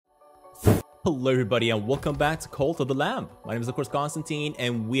Hello everybody and welcome back to Cult of the Lamb. My name is of course Constantin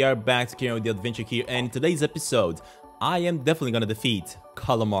and we are back to carry on the adventure here. And in today's episode, I am definitely gonna defeat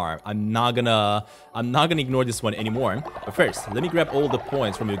Calamar. I'm not gonna ignore this one anymore. But first, let me grab all the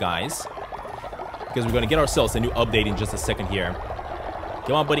points from you guys, because we're gonna get ourselves a new update in just a second here.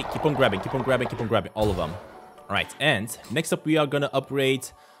 Come on buddy, keep on grabbing, all of them. Alright, and next up we are gonna upgrade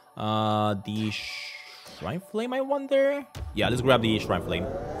the Shrine Flame, I wonder? Yeah, let's grab the Shrine Flame.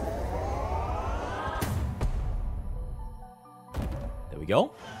 We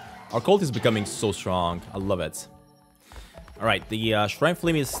go. Our cult is becoming so strong. I love it. All right, the Shrine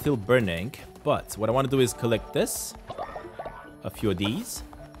Flame is still burning, but what I want to do is collect this, a few of these.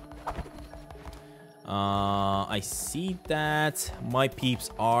 I see that my peeps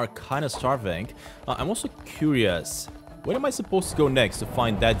are kind of starving. I'm also curious, where am I supposed to go next to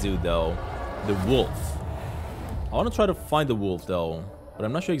find that dude though? The wolf. I want to try to find the wolf though, but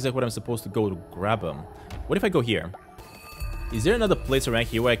I'm not sure exactly what I'm supposed to go to grab him. What if I go here? Is there another place around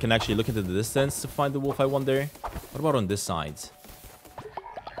here where I can actually look into the distance to find the wolf, I wonder? What about on this side?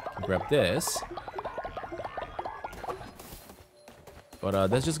 Grab this. But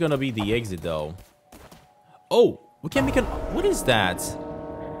that's just gonna be the exit though. Oh, we can make an... What is that?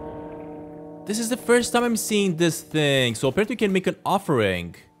 This is the first time I'm seeing this thing. So apparently we can make an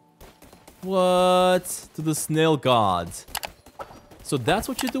offering. What? To the snail god. So that's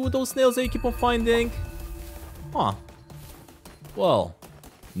what you do with those snails that you keep on finding? Huh. Well,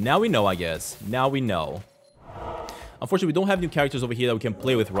 now we know, I guess. Now we know. Unfortunately, we don't have new characters over here that we can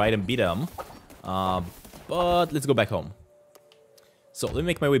play with, right, and beat them. But let's go back home. So let me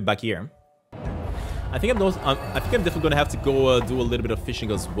make my way back here. I think I'm definitely gonna have to go do a little bit of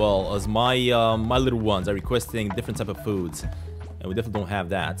fishing as well, as my my little ones are requesting different type of foods, and we definitely don't have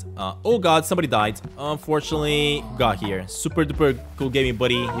that. Oh God, somebody died. Unfortunately, got here. Super duper cool gaming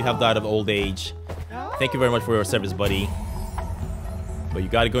buddy. You have died of old age. Thank you very much for your service, buddy. But you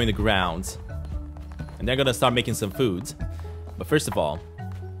gotta go in the ground. And they're gonna start making some food. But first of all,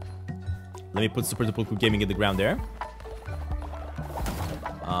 let me put Super Duper Cool Gaming in the ground there.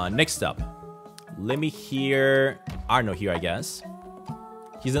 Next up, let me hear Arno here, I guess.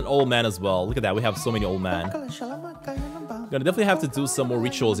 He's an old man as well. Look at that, we have so many old men. Gonna definitely have to do some more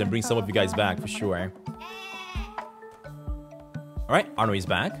rituals and bring some of you guys back for sure. Alright, Arno is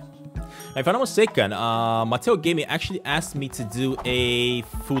back. If I'm not mistaken, Matteo Gaming actually asked me to do a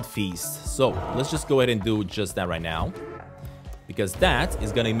food feast. So let's just go ahead and do just that right now, because that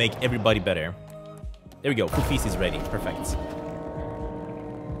is gonna make everybody better. There we go, food feast is ready. Perfect.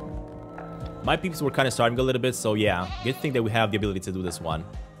 My peeps were kind of starving a little bit, so yeah, good thing that we have the ability to do this one.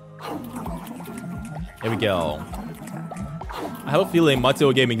 There we go. I have a feeling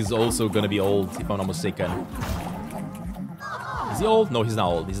Matteo Gaming is also gonna be old, if I'm not mistaken. Is he old? No, he's not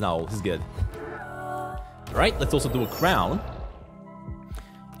old. He's not old. He's good. Alright, let's also do a crown.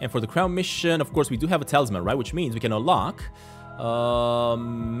 And for the crown mission, of course, we do have a talisman, right? Which means we can unlock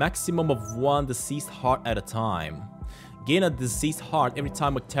maximum of 1 deceased heart at a time. Gain a deceased heart every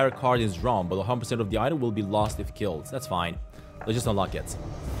time a tarot card is drawn, but 100% of the item will be lost if killed. That's fine. Let's just unlock it.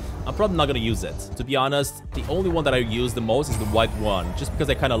 I'm probably not going to use it. To be honest, the only one that I use the most is the white one, just because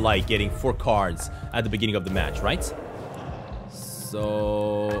I kind of like getting 4 cards at the beginning of the match, right?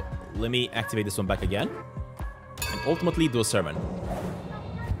 So let me activate this one back again and ultimately do a sermon.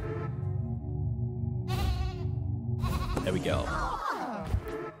 There we go.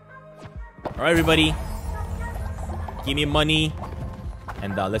 Alright everybody, give me money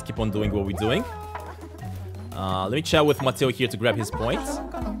and let's keep on doing what we're doing. Let me chat with Matteo here to grab his points.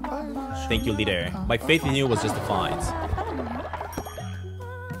 Thank you, leader. My faith in you was justified.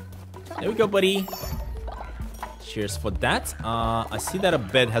 There we go, buddy. Cheers for that. I see that a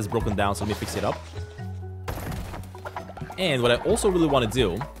bed has broken down, so let me fix it up. And what I also really want to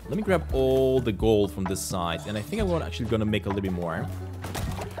do, let me grab all the gold from this side. And I think I'm actually going to make a little bit more.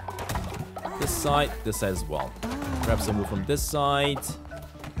 This side as well. Grab some wood from this side.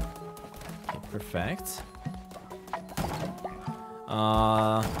 Okay, perfect.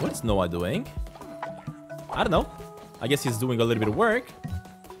 What is Noah doing? I don't know. I guess he's doing a little bit of work.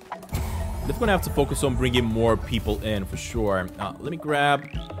 Definitely gonna have to focus on bringing more people in for sure. Let me grab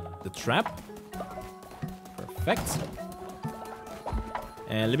the trap. Perfect.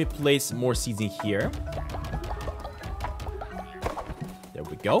 And let me place more seeds in here. There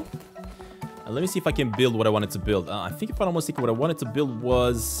we go. And let me see if I can build what I wanted to build. I think if I'm not mistaken, what I wanted to build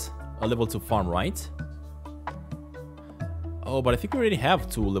was a level 2 farm, right? Oh, but I think we already have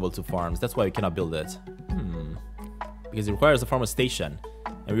 2 level 2 farms. That's why we cannot build it. Because it requires a farmer station.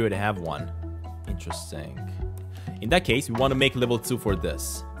 And we already have one. Interesting. In that case, we want to make level 2 for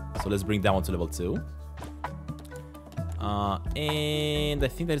this. So let's bring that one to level 2. And I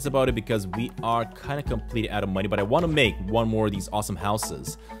think that is about it because we are kind of completely out of money. But I want to make one more of these awesome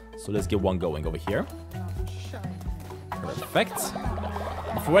houses. So let's get one going over here. Perfect.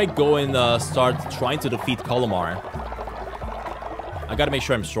 Before I go and start trying to defeat Colomar, I gotta make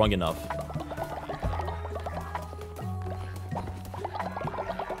sure I'm strong enough.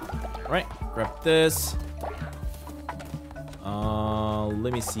 Alright, grab this.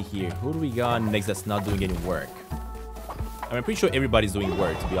 Let me see here. Who do we got next that's not doing any work? I'm pretty sure everybody's doing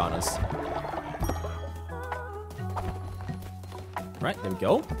work, to be honest. Right, there we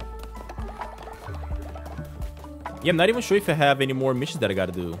go. Yeah, I'm not even sure if I have any more missions that I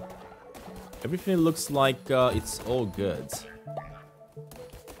gotta do. Everything looks like it's all good.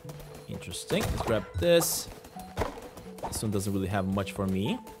 Interesting. Let's grab this. This one doesn't really have much for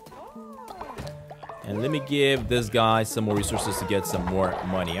me. And let me give this guy some more resources to get some more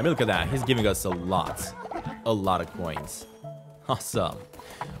money. I mean, look at that. He's giving us a lot of coins. Awesome.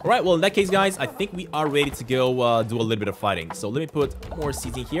 Alright, well, in that case, guys, I think we are ready to go do a little bit of fighting. So let me put more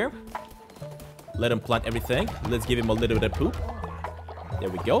seeds in here. Let him plant everything. Let's give him a little bit of poop. There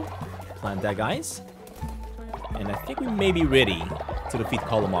we go. Plant that, guys. And I think we may be ready to defeat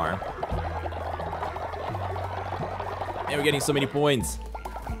Colomar. And we're getting so many points.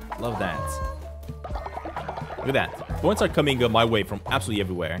 Love that. Look at that. Points are coming my way from absolutely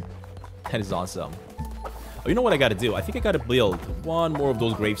everywhere. That is awesome. Oh, you know what I gotta do? I think I gotta build one more of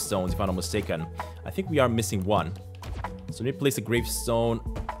those gravestones, if I'm not mistaken. I think we are missing one. So let me place a gravestone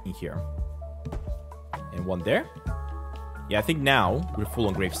in here. And one there. Yeah, I think now we're full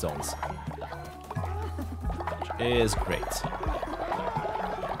on gravestones. Which is great.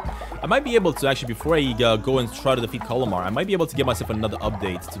 I might be able to, actually, before I go and try to defeat Colomar, I might be able to get myself another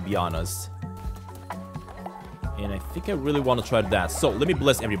update, to be honest. And I think I really want to try that. So, let me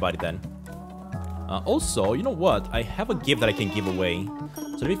bless everybody then. Also, you know what? I have a gift that I can give away.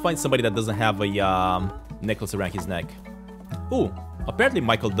 So, let me find somebody that doesn't have a necklace around his neck. Ooh, apparently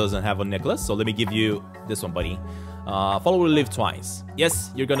Michael doesn't have a necklace. So, let me give you this one, buddy. Follower will live twice.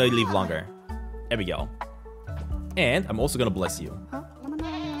 Yes, you're gonna live longer. There we go. And I'm also gonna bless you.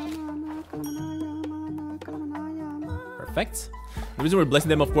 Perfect. The reason we're blessing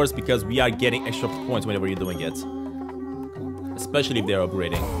them, of course, because we are getting extra points whenever you're doing it. Especially if they're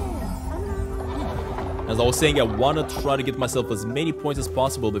upgrading. As I was saying, I want to try to get myself as many points as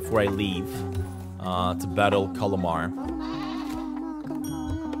possible before I leave to battle Colomar.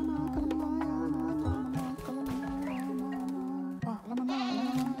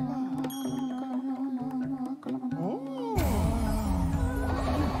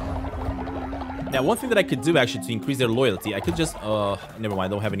 Now, one thing that I could do, actually, to increase their loyalty, I could just... never mind, I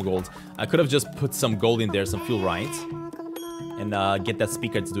don't have any gold. I could have just put some gold in there, some fuel, right? And get that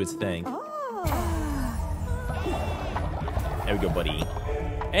speaker to do its thing. There we go, buddy.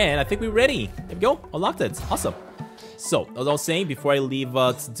 And I think we're ready. There we go. Unlocked it. Awesome. So, as I was saying, before I leave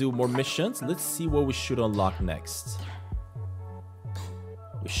to do more missions, let's see what we should unlock next.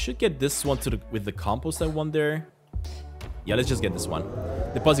 We should get this one with the compost, I wonder. Yeah, let's just get this one.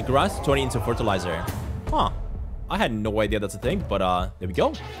 Deposit grass, turn it into fertilizer. Huh. I had no idea that's a thing, but there we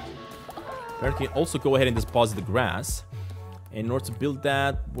go. Apparently, we can also go ahead and deposit the grass. And in order to build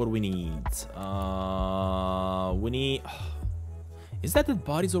that, what do we need? We need... Is that dead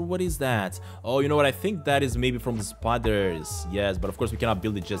bodies or what is that? Oh, you know what? I think that is maybe from the spiders. Yes, but of course we cannot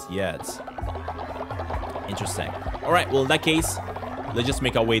build it just yet. Interesting. Alright, well in that case, let's just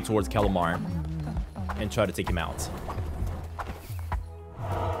make our way towards Colomar and try to take him out.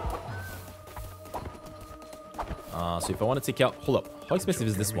 So if I want to take out... Hold up. How expensive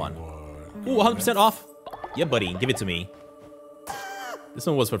is this one? Ooh, 100% off. Yeah, buddy. Give it to me. This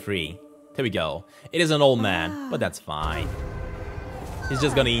one was for free. There we go. It is an old man, but that's fine. He's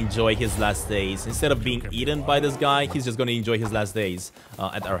just gonna enjoy his last days. Instead of being eaten by this guy, he's just gonna enjoy his last days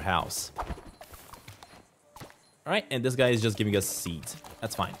at our house. Alright, and this guy is just giving us seeds.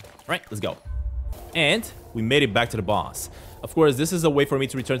 That's fine. Alright, let's go. And we made it back to the boss. Of course, this is a way for me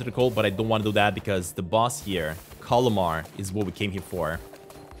to return to the cold, but I don't want to do that because the boss here, Colomar, is what we came here for.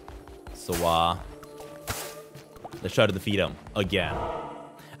 So, let's try to defeat him again.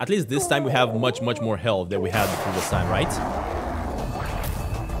 At least this time we have much more health than we had the previous time, right?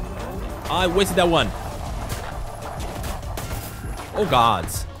 I wasted that one. Oh, God.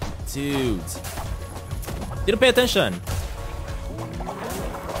 Dude. Didn't pay attention.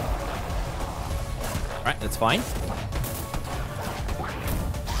 Alright, that's fine.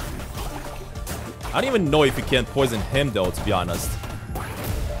 I don't even know if you can poison him, though, to be honest.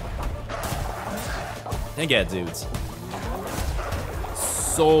 Dang it, dudes.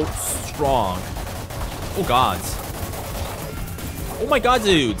 so strong. Oh god. Oh my god,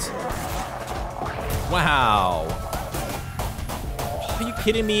 dude. Wow. Are you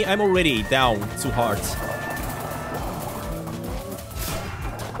kidding me? I'm already down 2 hearts.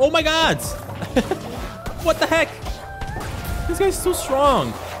 Oh my god. What the heck? This guy's so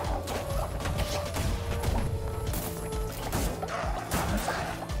strong.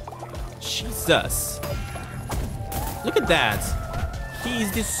 Jesus. Look at that.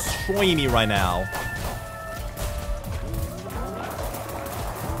 He's destroying me right now.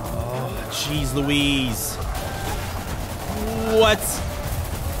 Oh, jeez Louise. What?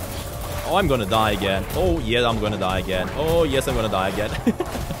 Oh, I'm gonna die again. Oh, yeah, I'm gonna die again. Oh, yes, I'm gonna die again.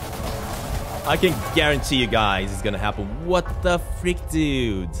 I can guarantee you guys it's gonna happen. What the freak,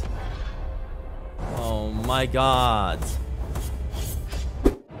 dude? Oh my god.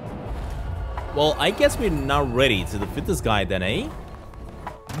 Well, I guess we're not ready to defeat this guy then, eh?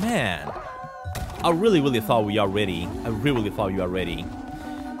 Man. I really thought we are ready. I really thought you are ready.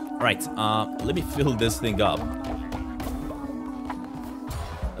 Alright, let me fill this thing up.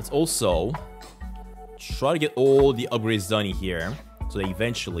 Let's also try to get all the upgrades done here, so that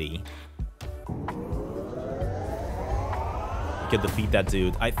eventually we can defeat that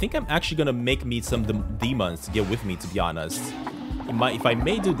dude. I think I'm actually gonna make me some demons to get with me, to be honest. If I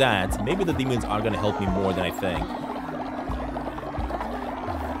may do that, maybe the demons are gonna help me more than I think.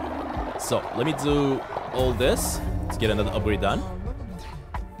 So, let me do all this to get another upgrade done.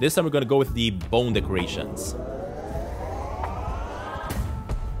 This time we're gonna go with the bone decorations.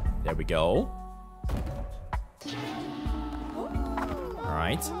 There we go.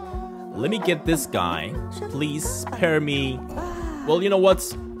 Alright. Let me get this guy. Please spare me. Well, you know what?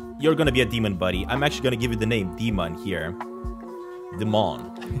 You're gonna be a demon, buddy. I'm actually gonna give you the name Demon here.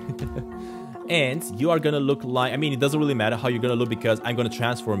 Demon. And you are gonna look like... I mean, it doesn't really matter how you're gonna look because I'm gonna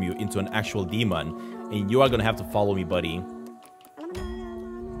transform you into an actual demon. And you are gonna have to follow me, buddy.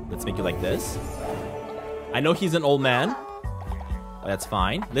 Let's make it like this. I know he's an old man. That's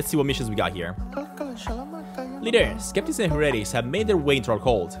fine. Let's see what missions we got here. Leader, skeptics and heretics have made their way into our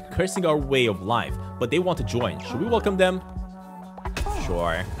cult, cursing our way of life, but they want to join. Should we welcome them?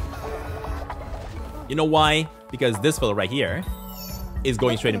 Sure. You know why? Because this fellow right here is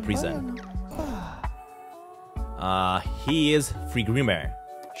going straight in prison. He is Free Grimmer.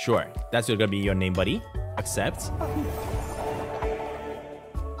 Sure, that's gonna be your name, buddy. Accept.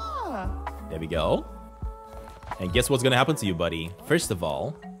 There we go. And guess what's gonna happen to you, buddy? First of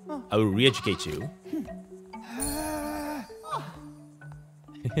all, I will re-educate you.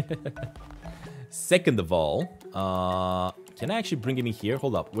 Second of all, can I actually bring him in here?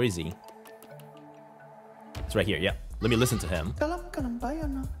 Hold up, where is he? It's right here, yeah. Let me listen to him.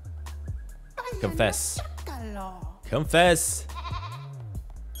 Confess. Confess.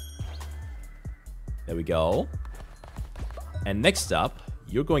 There we go. And next up,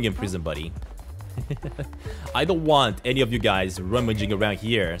 you're going in prison, buddy. I don't want any of you guys rummaging around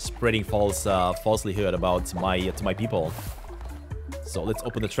here, spreading falselyhood about to my people. So let's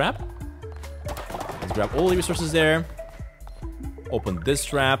open the trap. Let's grab all the resources there. Open this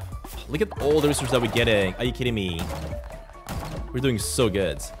trap. Look at all the resources that we're getting. Are you kidding me? We're doing so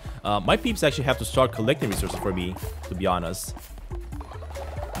good. My peeps actually have to start collecting resources for me, to be honest.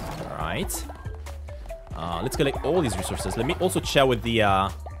 Alright. Let's collect all these resources. Let me also chat with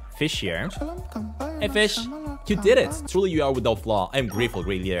the fish here. Hey fish, you did it. Truly you are without flaw. I am grateful,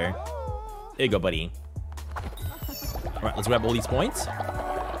 great leader. There you go, buddy. Alright, let's grab all these points.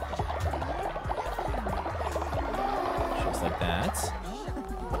 Just like that.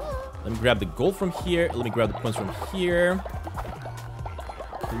 Let me grab the gold from here. Let me grab the points from here.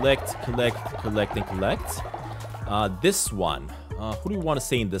 Collect, collect, collect, and collect. This one. Who do we want to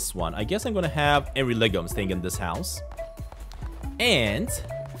stay in this one? I guess I'm going to have every Legum staying in this house. And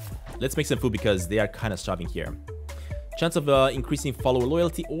let's make some food because they are kind of starving here. Chance of increasing follower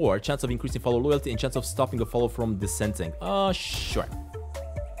loyalty, or chance of increasing follower loyalty and chance of stopping a follower from dissenting. Sure.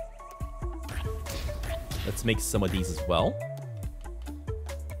 Let's make some of these as well.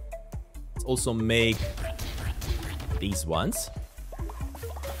 Let's also make these ones.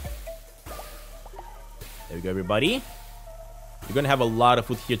 There we go, everybody. We're gonna have a lot of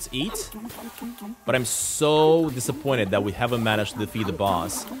food here to eat, but I'm so disappointed that we haven't managed to defeat the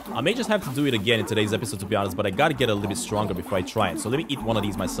boss. I may just have to do it again in today's episode, to be honest, but I gotta get a little bit stronger before I try it. So let me eat one of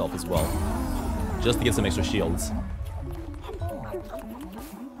these myself as well, just to get some extra shields.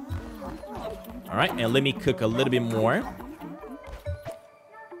 Alright, and let me cook a little bit more.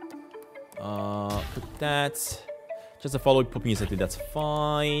 Cook that. Just a follow pooping is, I think that's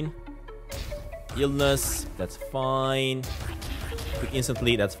fine. Illness, that's fine. back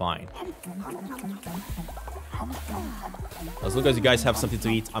instantly, that's fine. As long as you guys have something to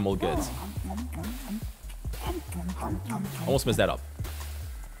eat, I'm all good. Almost messed that up.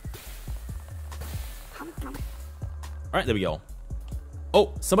 Alright, there we go.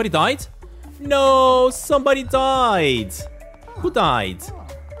 Oh, somebody died? No, somebody died. Who died?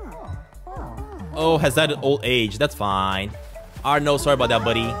 Oh, has that at old age? That's fine. No, sorry about that,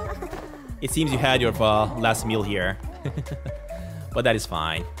 buddy. It seems you had your last meal here. But that is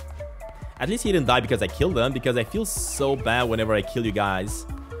fine. At least he didn't die because I killed him, because I feel so bad whenever I kill you guys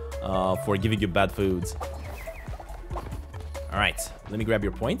for giving you bad food. Alright, let me grab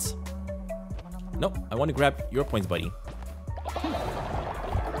your points. No, I want to grab your points, buddy.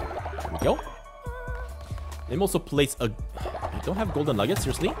 There we go. Let me also place a... I don't have golden nuggets,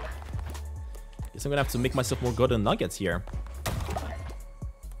 seriously? Guess I'm gonna have to make myself more golden nuggets here.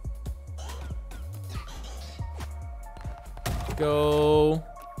 Go.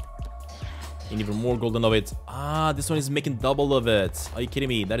 And even more golden of it. Ah, this one is making double of it. Are you kidding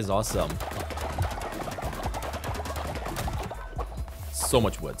me? That is awesome. So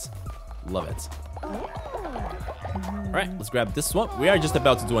much wood. Love it. Alright, let's grab this one. We are just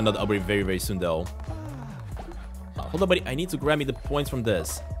about to do another upgrade very, very soon, though. Hold on, buddy. I need to grab me the points from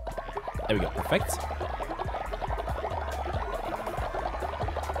this. There we go. Perfect.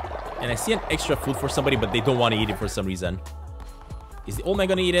 And I see an extra food for somebody, but they don't want to eat it for some reason. Is the old man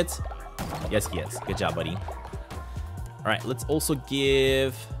gonna eat it? Yes, he is. Good job, buddy. Alright, let's also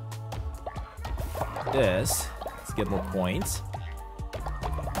give this. Let's get more points.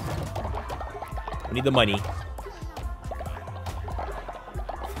 We need the money.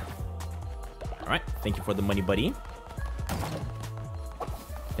 Alright, thank you for the money, buddy.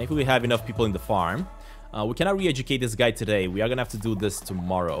 Thankfully, we have enough people in the farm. We cannot re-educate this guy today. We are gonna have to do this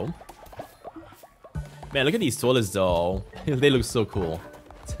tomorrow. Man, look at these toilets, though. They look so cool.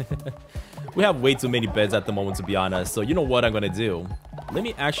 We have way too many beds at the moment, to be honest. So you know what I'm gonna do? Let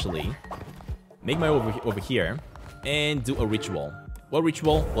me actually make my way over here and do a ritual. What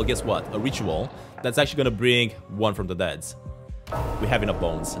ritual? Well, guess what? A ritual that's actually gonna bring one from the dead. We have enough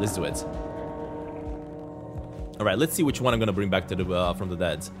bones. Let's do it. Alright, let's see which one I'm gonna bring back to the from the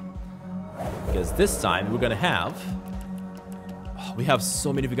dead. Because this time we're gonna have... Oh, we have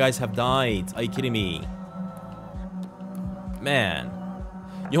so many of you guys have died. Are you kidding me? Man.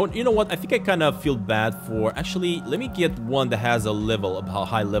 You know what? I think I kind of feel bad for... Actually, let me get one that has a level, a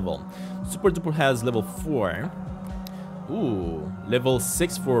high level. Super Duper has level 4. Ooh, level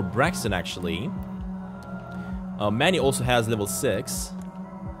 6 for Braxton, actually. Manny also has level 6.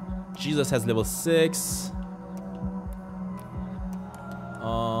 Jesus has level 6.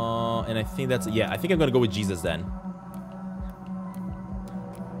 And I think that's... Yeah, I think I'm gonna go with Jesus then.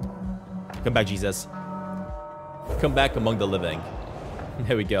 Come back, Jesus. Come back among the living.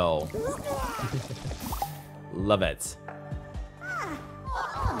 There we go. Love it.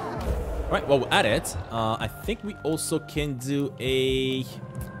 Alright, while we're at it, I think we also can do a...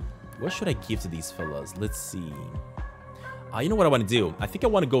 What should I give to these fellas? Let's see. You know what I want to do? I think I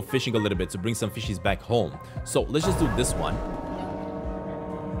want to go fishing a little bit to bring some fishies back home. So let's just do this one.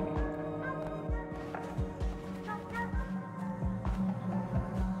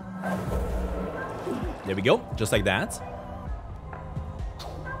 There we go, just like that.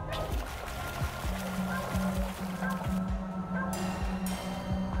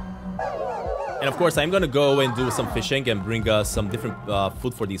 And of course, I'm gonna go and do some fishing and bring some different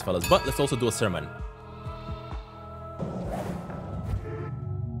food for these fellas. But let's also do a sermon.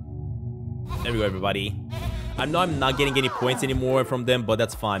 There we go, everybody. I know I'm not getting any points anymore from them, but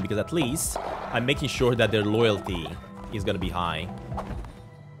that's fine because at least I'm making sure that their loyalty is gonna be high.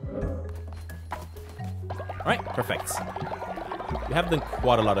 Alright, perfect. We have done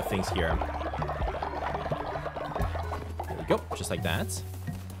quite a lot of things here. There we go, just like that.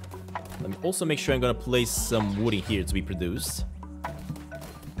 Let me also make sure I'm gonna place some wood in here to be produced.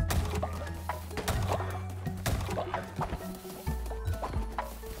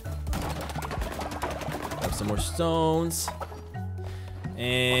 Grab some more stones.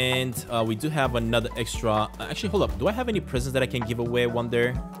 And we do have another extra... actually, hold up. Do I have any presents that I can give away, I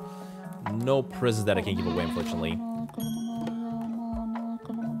wonder? No presents that I can give away, unfortunately.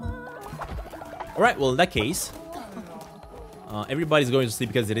 Alright, well, in that case, everybody's going to sleep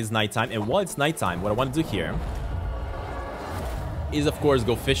because it is nighttime. And while it's nighttime, what I want to do here is, of course,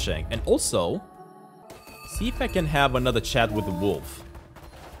 go fishing. And also, see if I can have another chat with the wolf.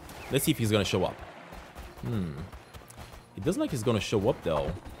 Let's see if he's going to show up. It doesn't like he's going to show up,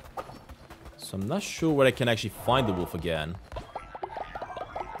 though. So I'm not sure where I can actually find the wolf again.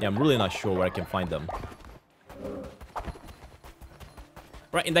 Yeah, I'm really not sure where I can find them.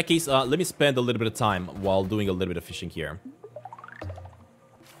 Right, in that case, let me spend a little bit of time while doing a little bit of fishing here.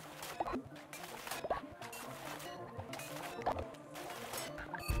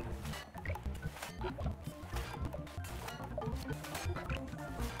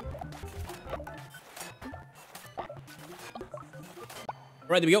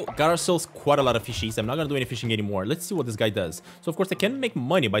 Alright, there we go. Got ourselves quite a lot of fishies. I'm not gonna do any fishing anymore. Let's see what this guy does. So, of course, I can make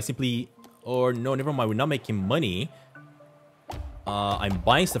money by simply... Or, no, never mind. We're not making money. I'm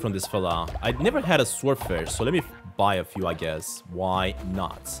buying stuff from this fella. I never had a swordfish, so let me buy a few, I guess. Why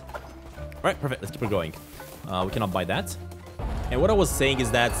not? Alright, perfect. Let's keep it going. We cannot buy that. And what I was saying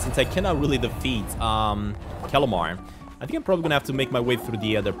is that since I cannot really defeat Calamar, I think I'm probably gonna have to make my way through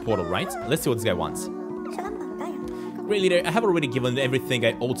the other portal, right? Let's see what this guy wants. Great leader, I have already given everything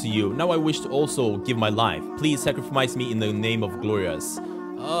I owe to you. Now I wish to also give my life. Please sacrifice me in the name of Glorious.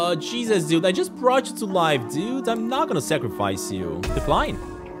 Jesus, dude, I just brought you to life, dude. I'm not gonna sacrifice you. Decline.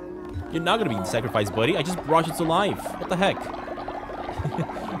 You're not gonna be sacrificed, buddy. I just brought you to life. What the heck?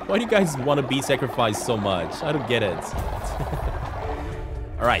 Why do you guys want to be sacrificed so much? I don't get it.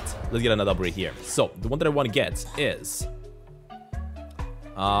 Alright, let's get another upgrade here. So, the one that I want to get is...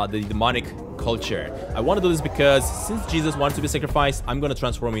 the demonic culture. I want to do this because since Jesus wanted to be sacrificed, I'm going to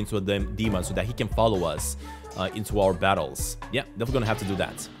transform him into a demon so that he can follow us into our battles. Yeah, definitely going to have to do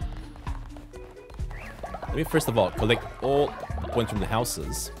that. Let me first of all collect all the points from the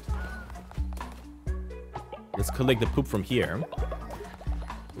houses. Let's collect the poop from here.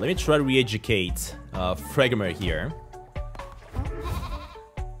 Let me try to re-educate Fragmer here.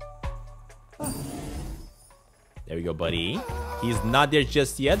 There we go, buddy. He's not there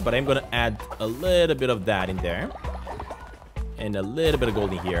just yet, but I'm gonna add a little bit of that in there. And a little bit of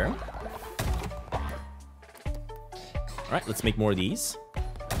gold in here. Alright, let's make more of these.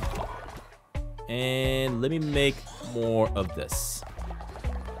 And let me make more of this.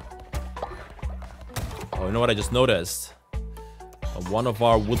 Oh, you know what I just noticed? One of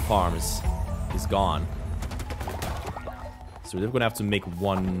our wood farms is gone. So we're gonna have to make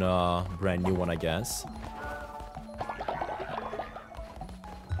one brand new one, I guess.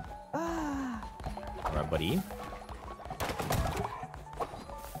 Alright, buddy.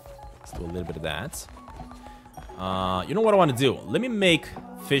 Let's do a little bit of that. You know what I want to do? Let me make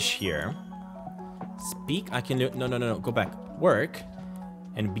fish here. Speak? I can do... No. Go back. Work.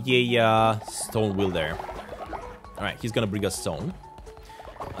 And be a stone wielder. Alright, he's gonna bring us stone.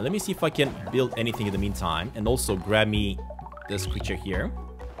 Let me see if I can build anything in the meantime. And also grab me this creature here.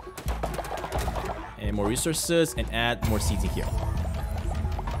 And more resources. And add more seeds in here.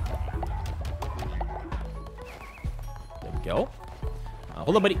 There we go.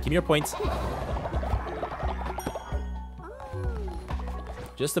 Hold on, buddy. Give me your points.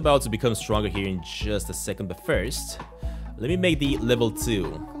 Just about to become stronger here in just a second. But first, let me make the level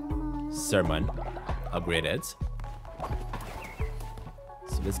 2 sermon upgraded.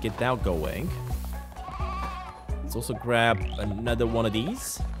 So let's get that going. Let's also grab another one of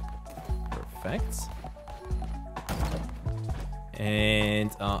these. Perfect.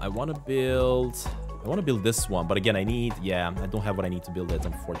 And I want to build this one, but again I need, yeah, I don't have what I need to build it,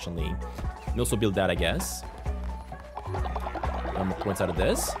 unfortunately. I can also build that, I guess. More points out of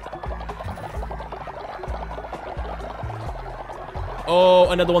this. Oh,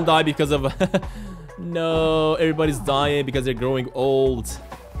 another one died because of no, everybody's dying because they're growing old.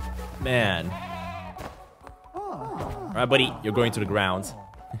 Man. Alright, buddy, you're going to the ground.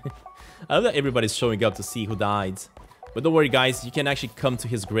 I love that everybody's showing up to see who died. But don't worry, guys, you can actually come to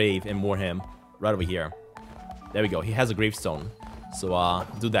his grave and mourn him. Right over here. There we go. He has a gravestone. So,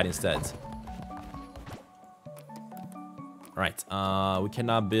 do that instead. Alright. We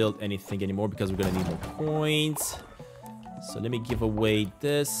cannot build anything anymore because we're gonna need more points. So, let me give away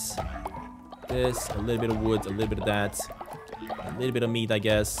this. This. A little bit of wood. A little bit of that. A little bit of meat, I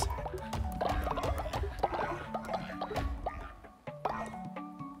guess.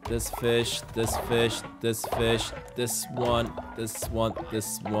 This fish, this fish, this fish, this one, this one,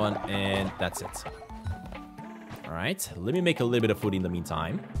 this one, and that's it. Alright, let me make a little bit of food in the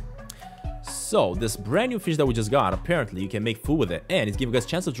meantime. So, this brand new fish that we just got, apparently you can make food with it, and it's giving us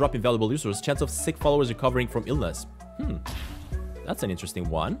chance of dropping valuable resources, chance of sick followers recovering from illness. That's an interesting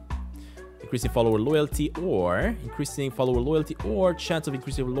one. Increasing follower loyalty, or chance of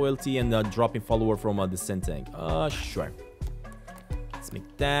increasing loyalty and dropping follower from dissenting. Sure. Let's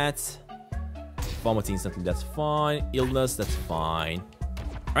make that. Vomiting instantly, that's fine. Illness, that's fine.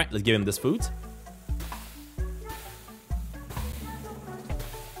 Alright, let's give him this food.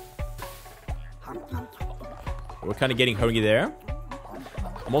 We're kind of getting hungry there.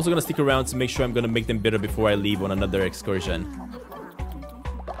 I'm also going to stick around to make sure I'm going to make them better before I leave on another excursion.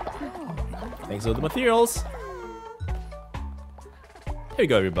 Thanks for the materials. Here we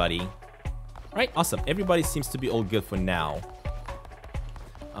go, everybody. Alright, awesome. Everybody seems to be all good for now.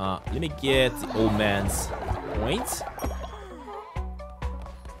 Let me get the old man's points.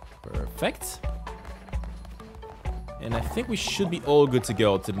 Perfect. And I think we should be all good to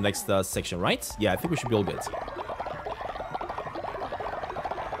go to the next section, right? Yeah, I think we should be all good.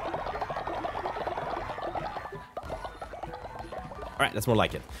 Alright, that's more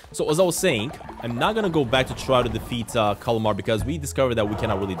like it. So, as I was saying, I'm not gonna go back to try to defeat Kalmar because we discovered that we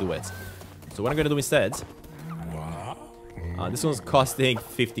cannot really do it. So, what I'm gonna do instead... this one's costing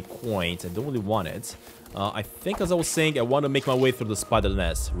 50 coins. I don't really want it. I think, as I was saying, I want to make my way through the spider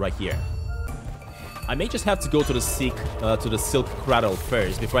nest right here. I may just have to go to the silk cradle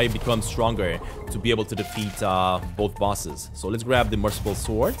first before I become stronger to be able to defeat both bosses. So let's grab the merciful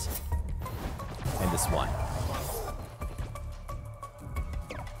sword and this one.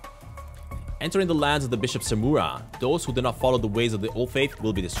 Entering the lands of the Bishop Samura, those who do not follow the ways of the old faith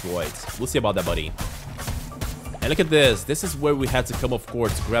will be destroyed. We'll see about that, buddy. And look at this. This is where we had to come, of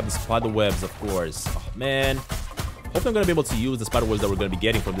course, to grab the spider webs, of course. Oh, man. Hopefully I'm going to be able to use the spider webs that we're going to be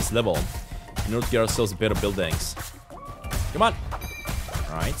getting from this level in order to get ourselves better buildings. Come on.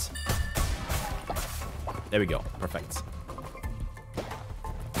 Alright. There we go. Perfect.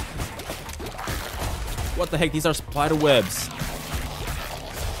 What the heck? These are spider webs.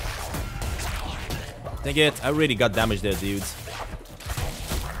 Dang it. I already got damage there, dudes.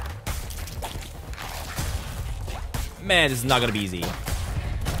 Man, this is not gonna be easy. Get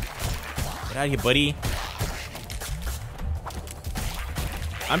out of here, buddy.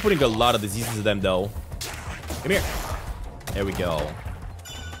 I'm putting a lot of diseases to them, though. Come here. There we go.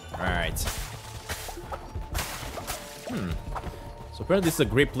 Alright. So apparently this is a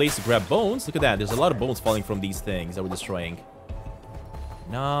great place to grab bones. Look at that. There's a lot of bones falling from these things that we're destroying.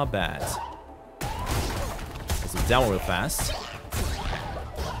 Not bad. Let's go down real fast.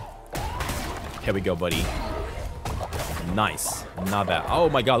 Here we go, buddy. Nice. Not bad. Oh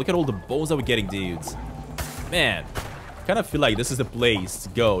my god, look at all the bones that we're getting, dudes. Man, I kind of feel like this is the place to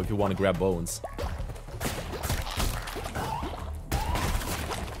go if you want to grab bones.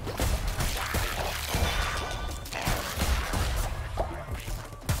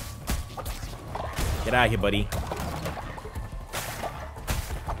 Get out of here, buddy.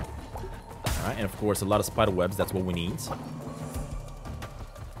 Alright, and of course, a lot of spider webs. That's what we need.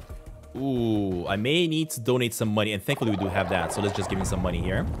 Ooh, I may need to donate some money, and thankfully we do have that. So let's just give me some money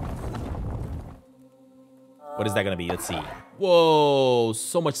here. What is that gonna be? Let's see. Whoa,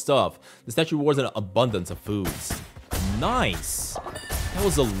 so much stuff. The statue rewards an abundance of foods. Nice. That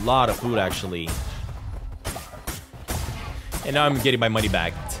was a lot of food, actually. And now I'm getting my money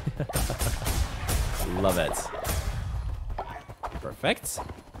back. Love it. Perfect.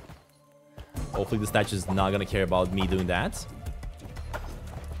 Hopefully the statue is not gonna care about me doing that. So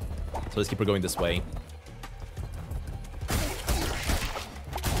let's keep her going this way.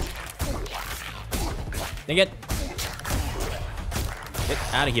 Dang it. Get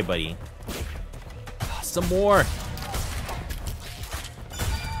out of here, buddy. Some more.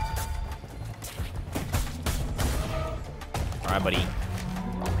 Alright, buddy.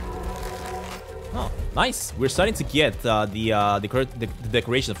 Oh, nice. We're starting to get the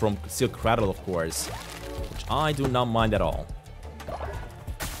decoration from Silk Cradle, of course. Which I do not mind at all.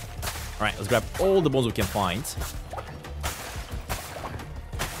 Alright, let's grab all the bones we can find.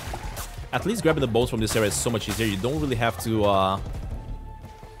 At least grabbing the bones from this area is so much easier. You don't really have to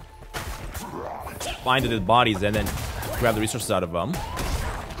find the dead bodies and then grab the resources out of them.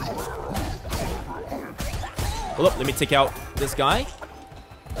 Hold up, let me take out this guy.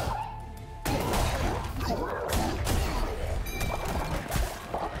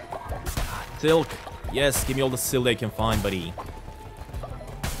 Silk. Yes, give me all the silk I can find, buddy.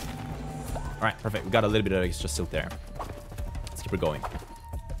 Alright, perfect. We got a little bit of extra silk there. Let's keep it going.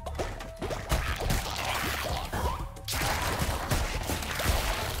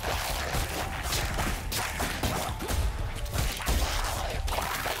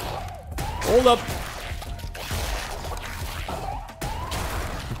 Hold up.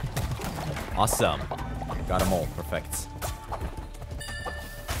 Awesome. Got them all. Perfect.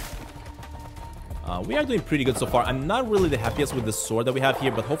 We are doing pretty good so far. I'm not really the happiest with the sword that we have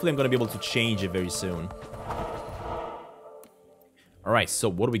here, but hopefully I'm going to be able to change it very soon. Alright, so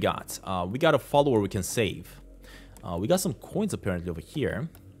what do we got? We got a follower we can save. We got some coins apparently over here.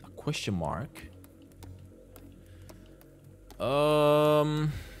 A question mark. I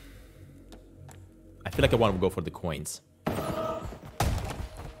feel like I want to go for the coins.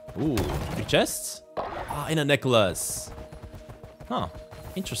 Ooh, 3 chests? Ah, and a necklace. Huh.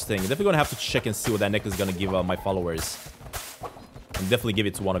 Interesting. Definitely gonna have to check and see what that necklace is gonna give my followers. And definitely give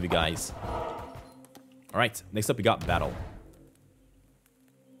it to one of you guys. Alright, next up we got battle.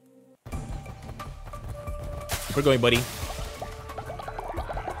 We're going, buddy.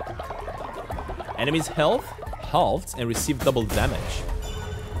 Enemies' health halved and receive double damage.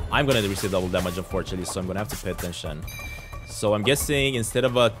 I'm gonna receive double damage, unfortunately, so I'm gonna have to pay attention. So I'm guessing instead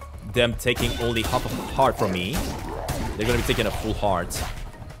of them taking only half of a heart from me, they're gonna be taking a full heart.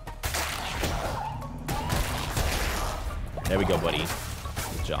 There we go, buddy.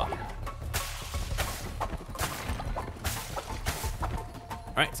 Good job.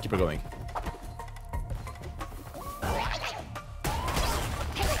 Alright, let's keep her going.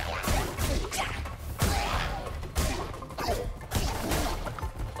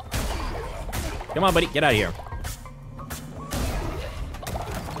 Come on, buddy. Get out of here.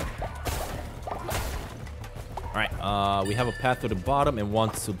 Alright, we have a path to the bottom and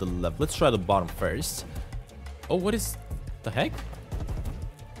one to the left. Let's try the bottom first. Oh, what is... the heck?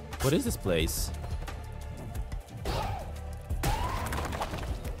 What is this place?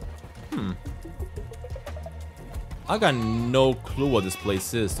 I got no clue what this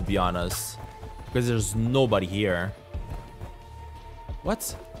place is, to be honest. Because there's nobody here.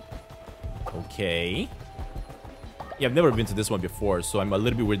 What? Okay. Yeah, I've never been to this one before, so I'm a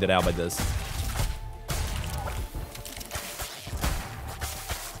little bit weirded out by this.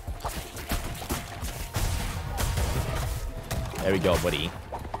 There we go, buddy.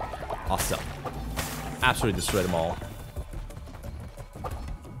 Awesome. Absolutely destroy them all.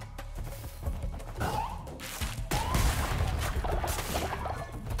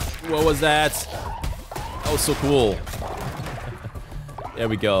 What was that? That was so cool. There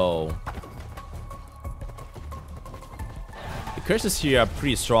we go. The curses here are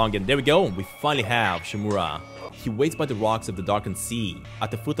pretty strong, and there we go. We finally have Shimura. He waits by the rocks of the darkened sea,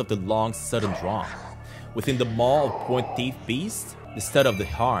 at the foot of the long southern drop. Within the maw of point-thief beast, the stud of the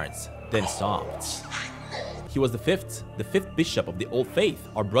hearts then stopped. He was the fifth bishop of the old faith,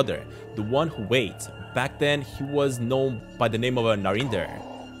 our brother, the one who waits. Back then, he was known by the name of Narinder.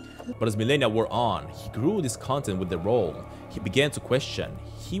 But as millennia wore on, he grew discontent with the role. He began to question.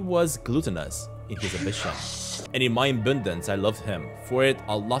 He was gluttonous in his ambition. And in my abundance, I loved him. For it,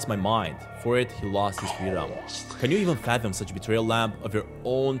 I lost my mind. For it, he lost his freedom. Can you even fathom such betrayal, lamb, of your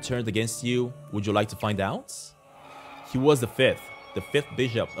own turned against you? Would you like to find out? He was the fifth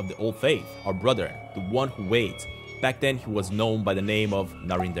bishop of the old faith, our brother, the one who waits. Back then, he was known by the name of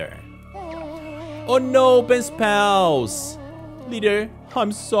Narinder. Oh no, Ben Spouse! Leader,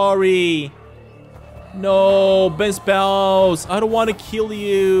 I'm sorry. No, Ben Spouse, I don't want to kill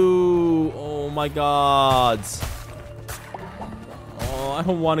you. Oh my god. Oh, I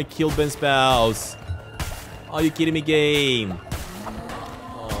don't want to kill Ben Spouse. Are you kidding me, game?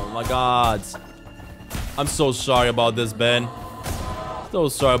 Oh my god. I'm so sorry about this, Ben. So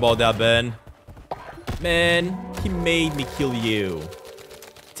sorry about that, Ben. Man, he made me kill you.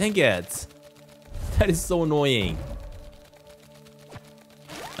 Dang it. That is so annoying.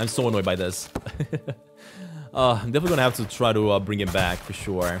 I'm so annoyed by this. I'm definitely gonna have to try to bring him back for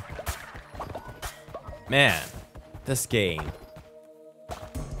sure. Man, this game.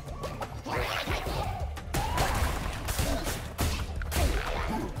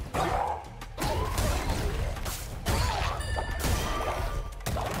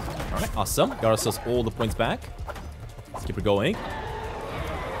 Alright, awesome. Got ourselves all the points back. Let's keep it going.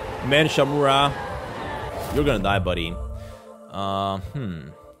 Man, Shamura, you're gonna die, buddy.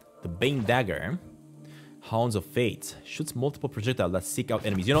 The Bane Dagger. Hounds of Fate. Shoots multiple projectiles that seek out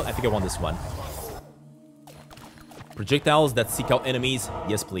enemies. You know, I think I want this one. Projectiles that seek out enemies.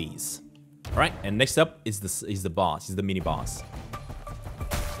 Yes, please. Alright, and next up is the boss. He's the mini boss.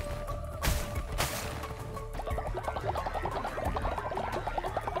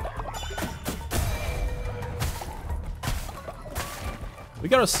 We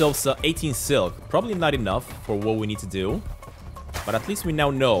got ourselves 18 silk. Probably not enough for what we need to do. But at least we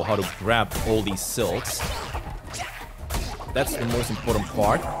now know how to grab all these silks. That's the most important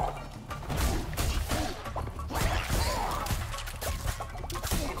part.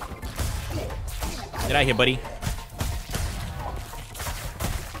 Get out of here, buddy.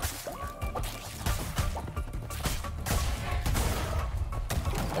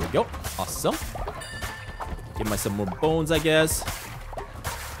 There we go. Awesome. Give myself more bones, I guess.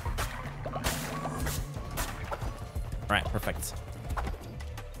 Alright, perfect.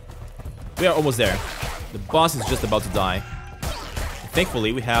 We are almost there. The boss is just about to die.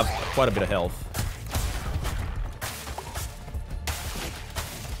 Thankfully, we have quite a bit of health.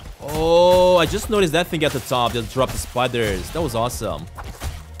 Oh, I just noticed that thing at the top just dropped the spiders. That was awesome.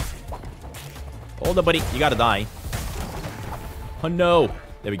 Hold up, buddy. You gotta die. Oh, no.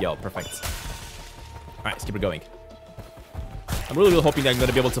 There we go. Perfect. Alright, let's keep it going. I'm really hoping that I'm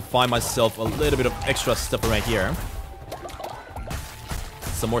gonna be able to find myself a little bit of extra stuff around here.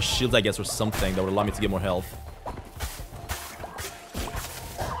 Some more shields, I guess, or something that would allow me to get more health.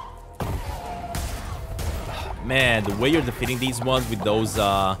 Man, the way you're defeating these ones with those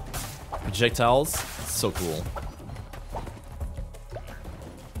projectiles, it's so cool.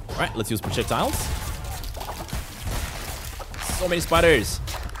 Alright, let's use projectiles. So many spiders.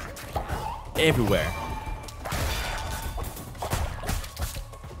 Everywhere.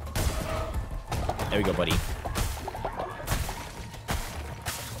 There we go, buddy.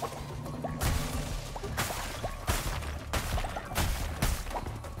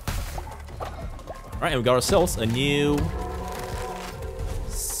 Alright, and we got ourselves a new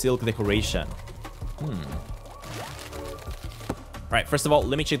silk decoration. Alright, first of all,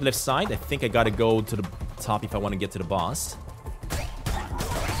 let me check the left side. I think I gotta go to the top if I want to get to the boss.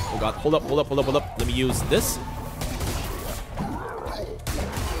 Oh god, hold up, hold up, hold up, hold up. Let me use this.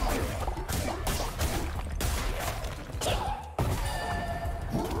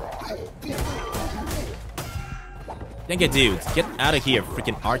 Dang it, dude. Get out of here,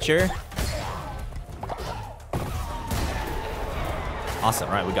 freaking archer. Awesome.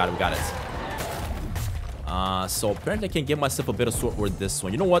 Alright, we got it, we got it. So apparently I can get myself a better sword or this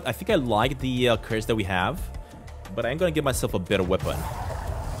one. You know what? I think I like the curse that we have, but I'm gonna get myself a better weapon.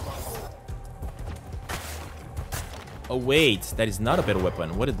 Oh wait, that is not a better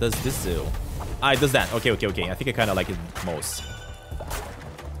weapon. What does this do? Ah, it does that. Okay, okay, okay. I think I kind of like it most.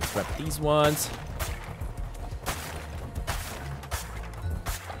 Grab these ones.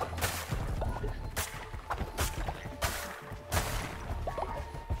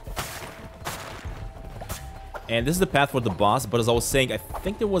 And this is the path for the boss, but as I was saying, I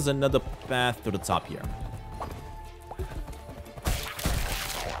think there was another path to the top here.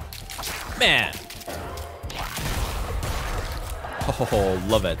 Man! Oh,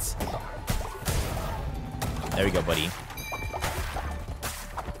 love it. There we go, buddy.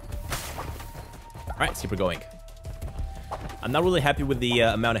 Alright, let's keep it going. I'm not really happy with the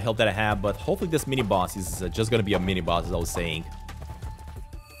amount of health that I have, but hopefully this mini-boss is just gonna be a mini-boss, as I was saying.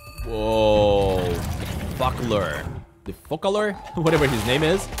 Whoa. Buckler. The Buckler? Whatever his name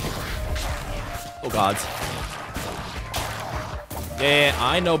is. Oh god. Yeah,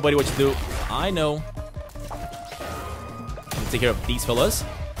 I know, buddy, what to do. I know. Let me take care of these fellas.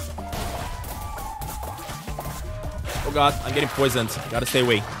 Oh god, I'm getting poisoned. Gotta stay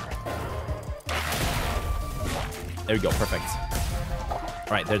away. There we go, perfect.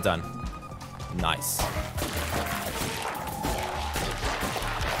 Alright, they're done. Nice.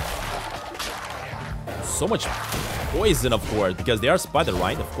 So much poison, of course, because they are spider,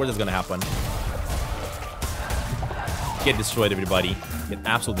 right? Of course that's gonna happen. Get destroyed, everybody. Get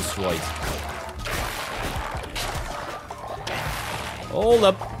absolutely destroyed. Hold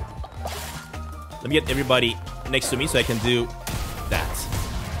up. Let me get everybody next to me so I can do that.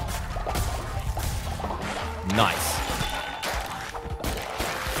 Nice.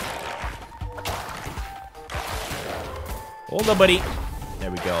 Hold up, buddy. There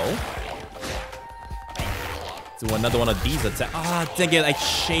we go. Do another one of these attacks. Ah, dang it, I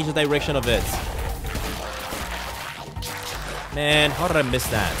changed the direction of it. Man, how did I miss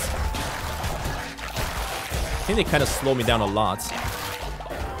that? I think they kind of slowed me down a lot.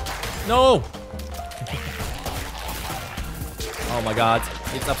 No! Oh my god,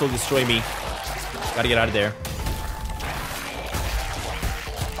 it's absolutely destroying me. Gotta get out of there.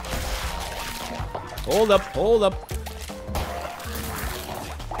 Hold up, hold up.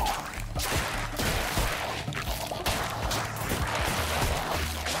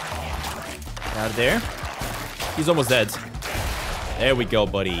 Out of there. He's almost dead. There we go,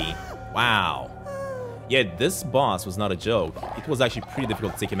 buddy. Wow. Yeah, this boss was not a joke. It was actually pretty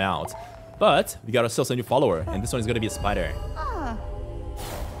difficult to take him out. But we got ourselves a new follower, and this one is going to be a spider.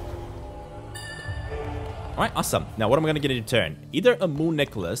 Alright, awesome. Now, what am I going to get in return? Either a moon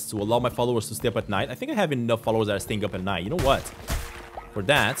necklace to allow my followers to stay up at night. I think I have enough followers that are staying up at night. You know what? For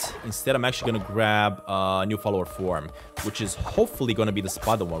that, instead, I'm actually going to grab a new follower form, which is hopefully going to be the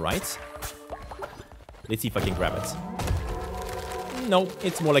spider one, right? Let's see if I can grab it. No,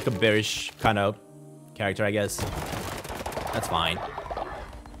 it's more like a bearish kind of character, I guess. That's fine.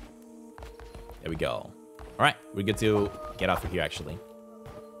 There we go. Alright, we're good to get out of here, actually.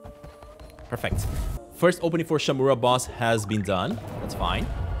 Perfect. First opening for Shamura boss has been done. That's fine.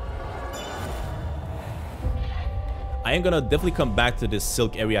 I am gonna definitely come back to this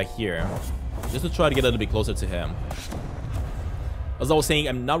silk area here, just to try to get a little bit closer to him. As I was saying,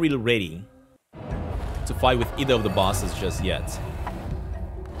 I'm not really ready to fight with either of the bosses just yet.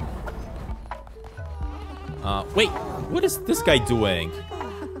 Wait, what is this guy doing?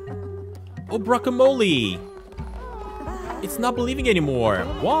 Oh, guacamole! It's not believing anymore.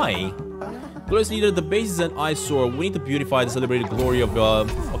 Why? Glorious leader, the base is an eyesore. We need to beautify the celebrated glory of...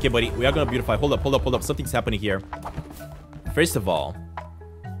 Okay, buddy, we are gonna beautify. Hold up. Something's happening here. First of all,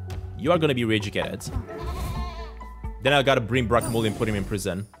 you are gonna be re-educated. Then I gotta bring guacamole and put him in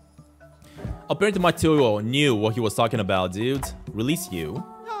prison. Apparently Matteo knew what he was talking about, dude. Release you.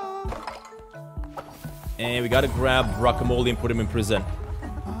 And we gotta grab guacamole and put him in prison.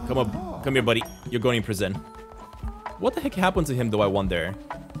 Come on, come here, buddy. You're going in prison. What the heck happened to him, though, I wonder?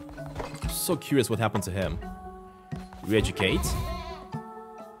 I'm so curious what happened to him. Re-educate.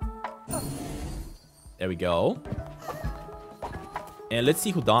 There we go. And let's see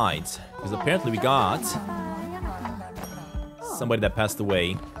who died. Because apparently we got somebody that passed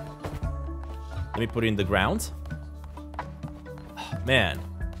away. Let me put it in the ground. Man.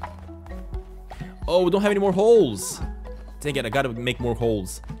 Oh, we don't have any more holes. Dang it, I gotta make more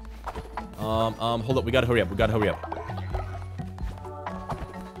holes. Hold up, we gotta hurry up.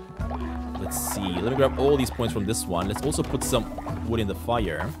 Let's see. Let me grab all these points from this one. Let's also put some wood in the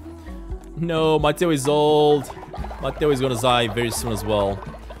fire. No, Matteo is old. Matteo is gonna die very soon as well.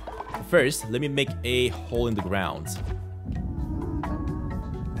 First, let me make a hole in the ground.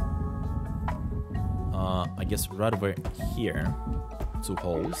 I guess right over here. 2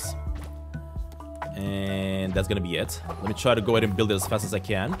 holes. And that's gonna be it. Let me try to go ahead and build it as fast as I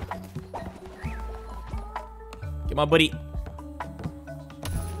can. Come on, buddy.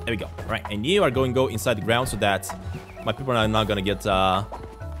 There we go. Alright, and you are going to go inside the ground so that my people are not gonna get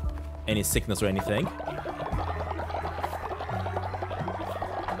any sickness or anything.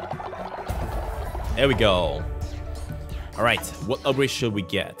 There we go. Alright, what upgrade should we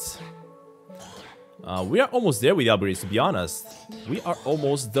get? We are almost there with the upgrades, to be honest. We are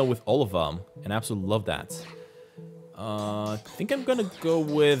almost done with all of them, and I absolutely love that. I think I'm gonna go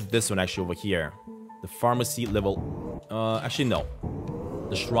with this one actually over here. The pharmacy level... actually no.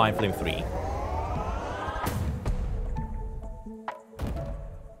 The Shrine Flame 3.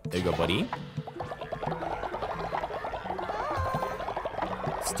 There you go, buddy.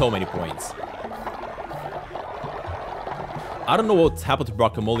 So many points. I don't know what happened to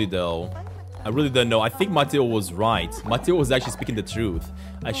guacamole though. I really don't know. I think Matteo was right. Matteo was actually speaking the truth.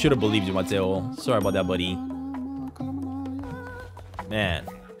 I should have believed you, Matteo. Sorry about that, buddy. Man.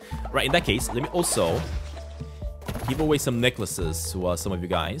 Right, in that case, let me also give away some necklaces to some of you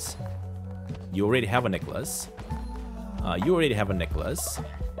guys. You already have a necklace. You already have a necklace.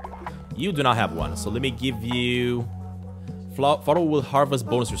 You do not have one, so let me give you... Follow will harvest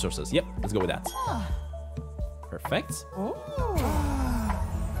bonus resources. Yep, let's go with that. Perfect.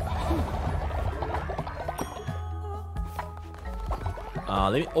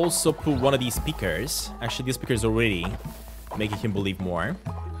 Let me also put one of these speakers. Actually, this speaker is already making him believe more.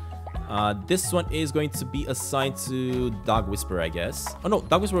 This one is going to be assigned to Dog Whisperer, I guess. Oh no,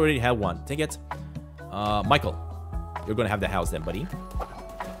 Dog Whisperer already had one. Dang it. Michael, you're gonna have the house then, buddy.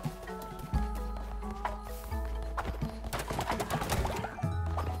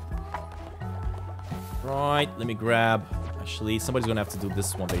 Right, let me grab... Actually, somebody's gonna have to do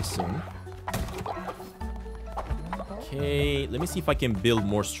this one very soon. Okay, let me see if I can build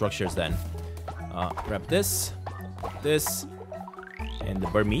more structures then. Grab this, and the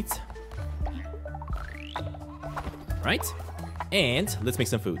bird meat. Right, and let's make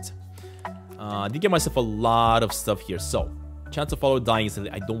some food. I did get myself a lot of stuff here. So, chance to follow dying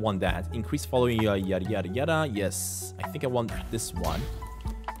instantly. I don't want that. Increase following, yada yada yada. Yes, I think I want this one.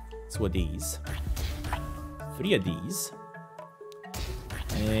 2 of these. 3 of these.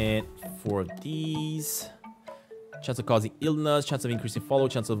 And 4 of these. Chance of causing illness, chance of increasing follow,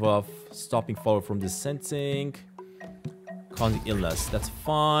 chance of stopping follow from dissenting. Causing illness, that's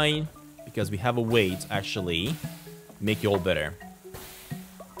fine. Because we have a way to actually make you all better.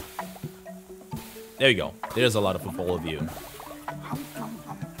 There you go. There's a lot of food for all of you.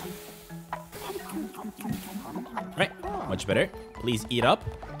 Right, much better. Please eat up.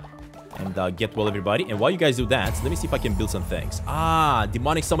 And get well, everybody. And while you guys do that, let me see if I can build some things. Ah,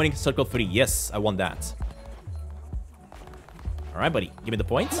 demonic summoning circle 3. Yes, I want that. Alright, buddy. Give me the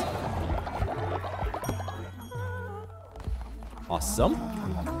points. Awesome.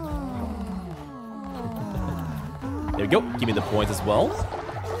 There we go. Give me the points as well.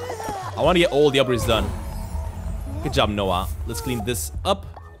 I want to get all the upgrades done. Good job, Noah. Let's clean this up.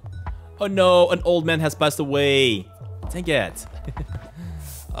 Oh no, an old man has passed away. Dang it.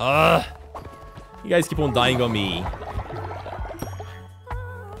 You guys keep on dying on me.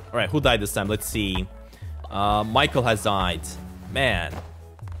 Alright, who died this time? Let's see. Michael has died. Man.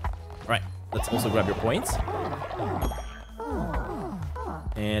 Alright, let's also grab your points.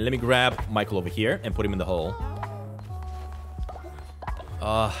 And let me grab Michael over here and put him in the hole.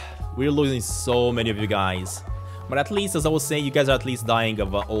 We're losing so many of you guys. But at least, as I was saying, you guys are at least dying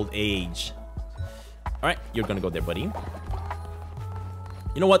of old age. Alright, you're gonna go there, buddy.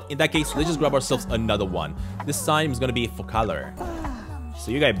 You know what? In that case, let's just grab ourselves another one. This time is gonna be for color.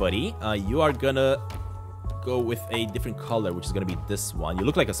 So you guys, buddy, you are gonna go with a different color, which is gonna be this one. You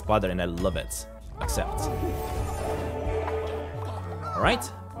look like a spider and I love it. Accept.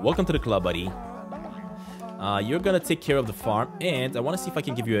 Alright, welcome to the club, buddy. You're gonna take care of the farm, and I want to see if I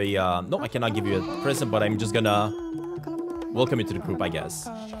can give you a... no, I cannot give you a present, but I'm just gonna welcome you to the group, I guess.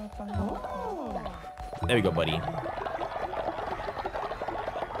 There we go, buddy.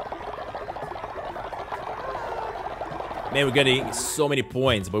 Man, we're getting so many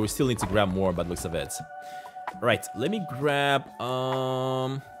points, but we still need to grab more by the looks of it. Right, let me grab...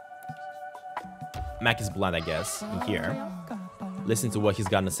 Mac is blind, I guess, in here. Listen to what he's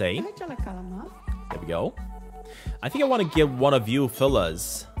gonna say. There we go. I think I want to get one of you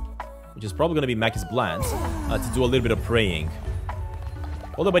fellas, which is probably gonna be Mac is blind, to do a little bit of praying.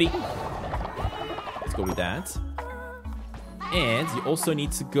 Hold on, buddy. Let's go with that. And you also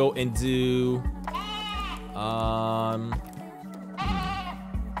need to go and do...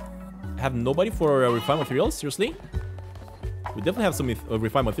 have nobody for refined materials? Seriously? We definitely have some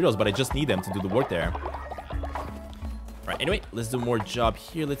refined materials, but I just need them to do the work there. Right, anyway, let's do more job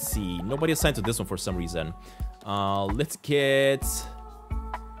here. Let's see. Nobody assigned to this one for some reason. Let's get...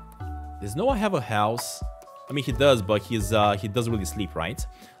 Does Noah have a house? I mean, he does, but he doesn't really sleep, right?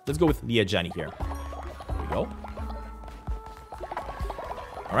 Let's go with Leah Jani here. There we go.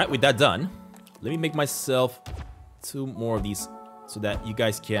 Alright, with that done, let me make myself 2 more of these so that you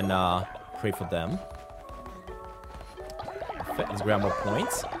guys can pray for them. Perfect, let's grab more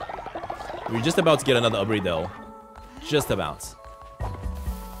points. We're just about to get another upgrade though. Just about.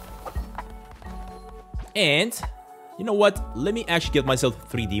 And, you know what? Let me actually get myself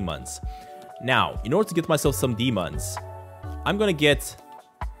 3 demons. Now, in order to get myself some demons, I'm gonna get...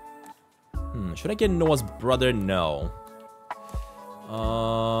 should I get Noah's brother? No.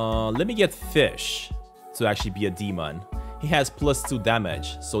 Let me get Fish to actually be a demon. He has +2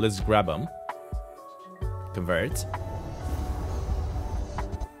 damage, so let's grab him. Convert.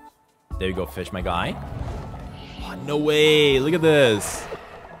 There you go, Fish, my guy. Oh, no way, look at this.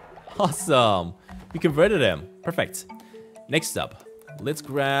 Awesome. We converted him. Perfect. Next up, let's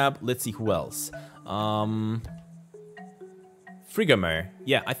see who else. Frigamer.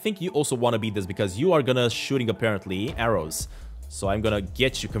 Yeah, I think you also want to beat this because you are gonna shooting apparently arrows. So I'm gonna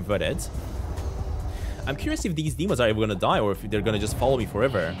get you converted. I'm curious if these demons are ever gonna die or if they're gonna just follow me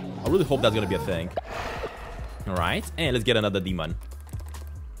forever. I really hope that's gonna be a thing. Alright, and let's get another demon.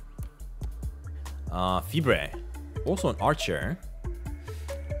 Fibre. Also an archer.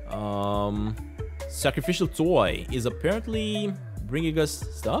 Sacrificial toy is apparently bringing us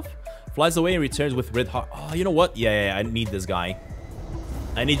stuff. Flies away and returns with red heart. Oh, you know what? Yeah, I need this guy.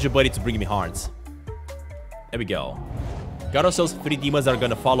 I need your buddy to bring me hearts. There we go. Got ourselves 3 demons that are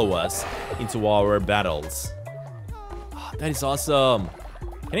gonna follow us into our battles. Oh, that is awesome.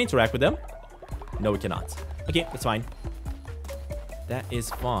 Can I interact with them? No, we cannot. Okay, that's fine. That is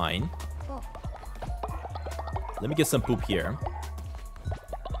fine. Let me get some poop here.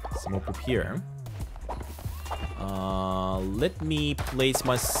 Some more poop here. Let me place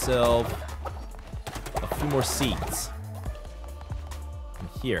myself a few more seeds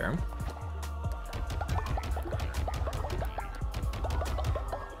in here.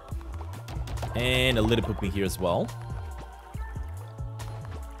 And a little poop in here as well.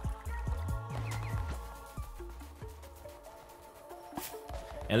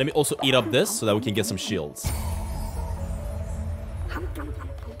 And let me also eat up this so that we can get some shields.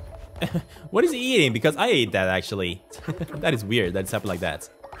 What is he eating? Because I ate that actually. That is weird that it's happened like that.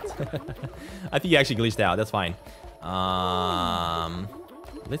 I think he actually glitched out. That's fine.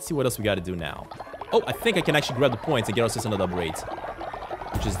 Let's see what else we got to do now. Oh, I think I can actually grab the points and get ourselves another upgrade,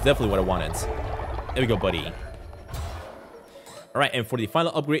 which is definitely what I wanted. There we go, buddy. Alright, and for the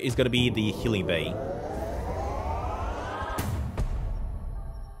final upgrade is going to be the healing bay.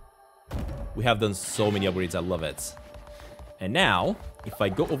 We have done so many upgrades, I love it. And now, if I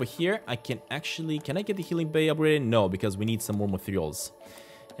go over here, I can actually... Can I get the healing bay upgraded? No, because we need some more materials.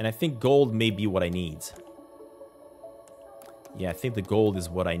 And I think gold may be what I need. Yeah, I think the gold is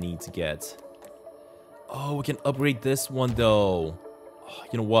what I need to get. Oh, we can upgrade this one, though. Oh,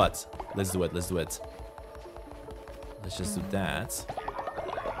 you know what? Let's do it, let's do it. Let's just do that.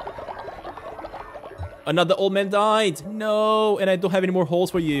 Another old man died. No, and I don't have any more holes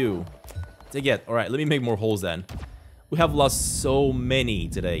for you. Take it. All right, let me make more holes then. We have lost so many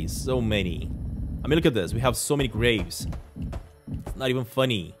today. So many. I mean, look at this. We have so many graves. It's not even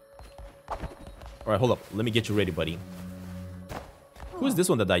funny. All right, hold up. Let me get you ready, buddy. Who is this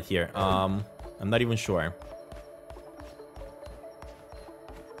one that died here? I'm not even sure.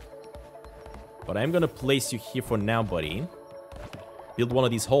 But I'm gonna place you here for now, buddy. Build one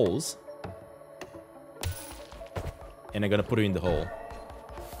of these holes. And I'm gonna put it in the hole.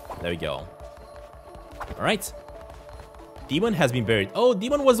 There we go. Alright. Demon has been buried. Oh,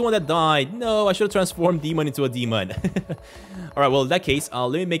 Demon was the one that died. No, I should have transformed Demon into a demon. Alright, well, in that case,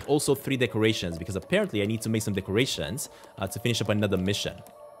 let me make also 3 decorations. Because apparently I need to make some decorations to finish up another mission.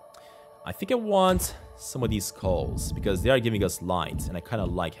 I think I want some of these skulls. Because they are giving us light. And I kind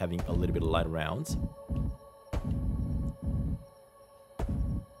of like having a little bit of light around.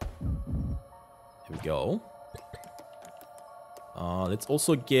 Here we go. Let's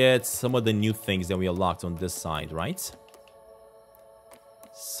also get some of the new things that we unlocked on this side, right?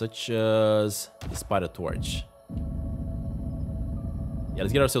 Such as the spider torch. Yeah,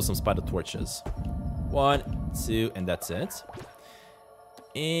 let's get ourselves some spider torches. 1, 2, and that's it.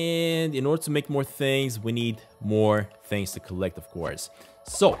 And in order to make more things, we need more things to collect, of course.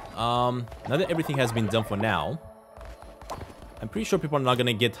 So, now that everything has been done for now, I'm pretty sure people are not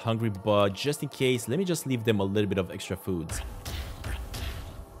gonna get hungry, but just in case, let me just leave them a little bit of extra food.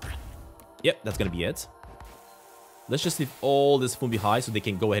 Yep, that's gonna be it. Let's just leave all this food behind so they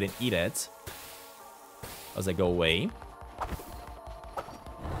can go ahead and eat it as I go away.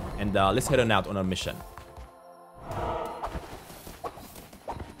 And let's head on out on our mission.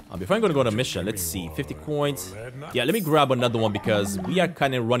 Before I'm gonna go on a mission, let's see, 50 coins. Yeah, let me grab another one because we are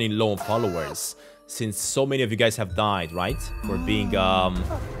kind of running low on followers. Since so many of you guys have died, right? For being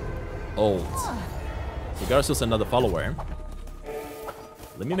old. So we got ourselves another follower.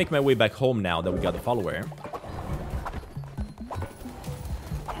 Let me make my way back home now that we got the follower.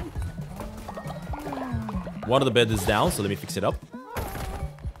 One of the beds is down, so let me fix it up.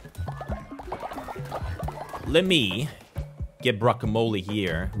 Let me get Guacamole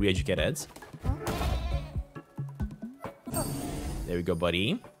here, re-educated. There we go,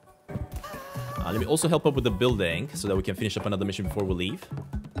 buddy. Let me also help up with the building so that we can finish up another mission before we leave.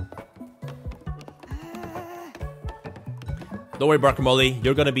 Don't worry, Guacamole.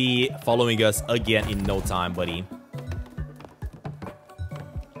 You're gonna be following us again in no time, buddy.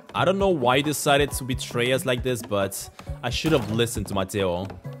 I don't know why he decided to betray us like this, but I should have listened to Mateo.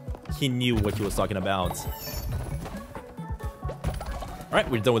 He knew what he was talking about. Alright,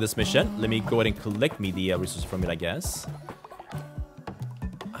 we're done with this mission. Let me go ahead and collect me the resources from it, I guess.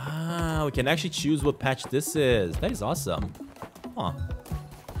 Ah, we can actually choose what patch this is. That is awesome. Huh.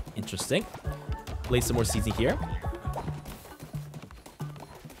 Interesting. Place some more seeds in here.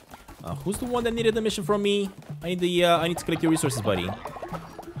 Who's the one that needed the mission from me? I need to collect your resources, buddy.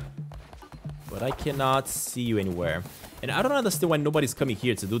 But I cannot see you anywhere. And I don't understand why nobody's coming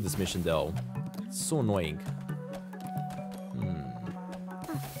here to do this mission, though. It's so annoying.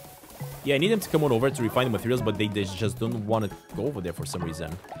 Yeah, I need them to come on over to refine the materials, but they just don't want to go over there for some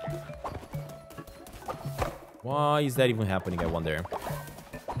reason. Why is that even happening, I wonder?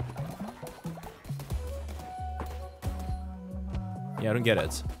 Yeah, I don't get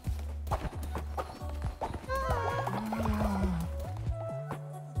it.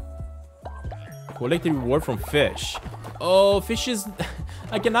 Collect the reward from fish. Oh, fish is...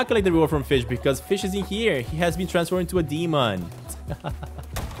 I cannot collect the reward from fish because fish is in here. He has been transformed into a demon.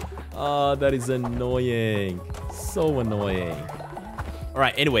 Oh, that is annoying. So annoying.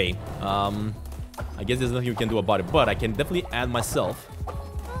 Alright, anyway. I guess there's nothing we can do about it. But I can definitely add myself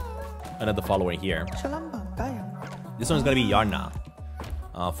another follower here. This one's gonna be Yarna.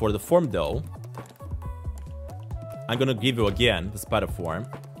 For the form, though, I'm gonna give you again the spider form.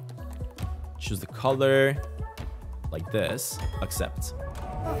 Choose the color like this. Accept.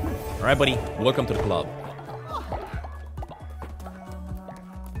 Alright, buddy. Welcome to the club.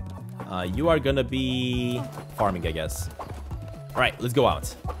 You are gonna be farming, I guess. Alright, let's go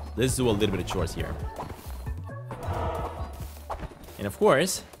out. Let's do a little bit of chores here. And of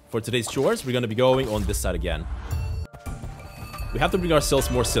course, for today's chores, we're gonna be going on this side again. We have to bring ourselves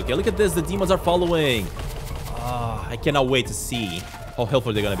more silk. Yeah, look at this. The demons are following. I cannot wait to see how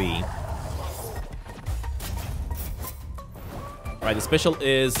helpful they're gonna be. Alright, the special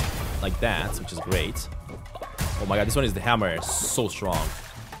is like that, which is great. Oh my god, this one is the hammer. So strong.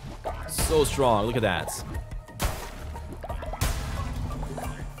 So strong. Look at that.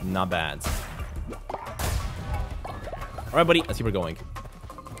 Not bad. Alright, buddy. Let's keep her going.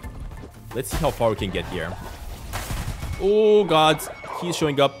 Let's see how far we can get here. Oh god, he's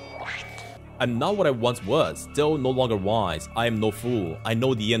showing up. I'm not what I once was, still no longer wise. I am no fool. I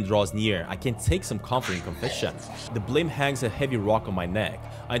know the end draws near. I can take some comfort in confession. The blame hangs a heavy rock on my neck.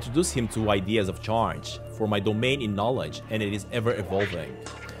 I introduce him to ideas of charge, for my domain in knowledge, and it is ever evolving.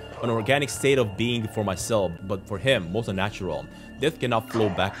 An organic state of being for myself, but for him, most unnatural. Death cannot flow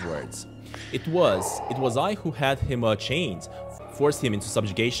backwards. It was I who had him chained, forced him into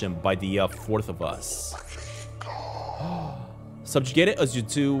subjugation by the fourth of us. Subjugated as you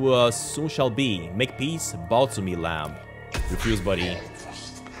two soon shall be. Make peace, bow to me, lamb. Refuse, buddy.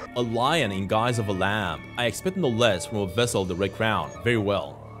 A lion in guise of a lamb. I expect no less from a vessel of the Red Crown. Very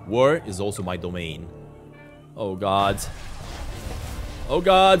well. War is also my domain. Oh god. Oh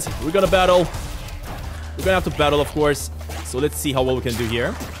god, we're gonna battle. We're gonna have to battle, of course. So let's see how well we can do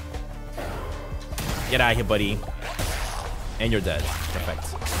here. Get out of here, buddy. And you're dead. Perfect.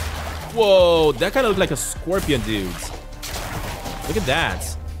 Whoa, that kind of looked like a scorpion, dude. Look at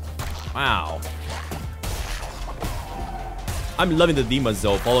that. Wow. I'm loving the demons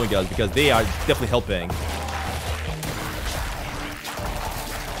though following us because they are definitely helping.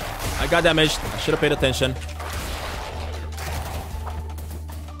 I got damaged. I should have paid attention.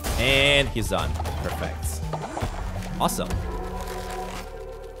 And he's done. Perfect. Awesome.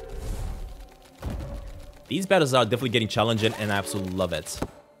 These battles are definitely getting challenging and I absolutely love it.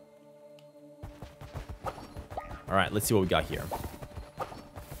 Alright, let's see what we got here.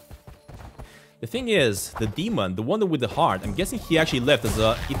 The thing is, the demon, the one with the heart, I'm guessing he actually left as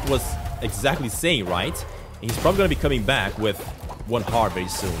it was exactly saying, right? And he's probably going to be coming back with one heart very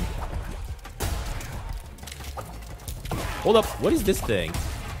soon. Hold up, what is this thing?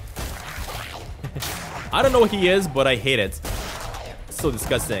 I don't know what he is, but I hate it. It's so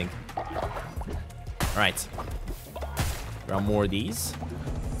disgusting. Alright. Grab more of these.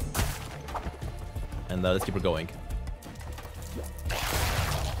 And let's keep it going.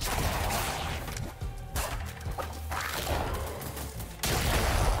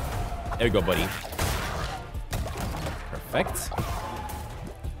 There we go, buddy. Perfect.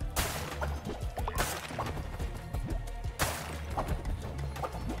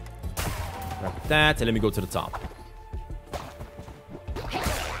 Grab that, and let me go to the top.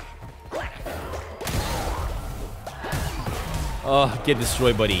 Oh, get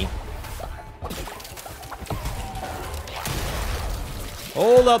destroyed, buddy.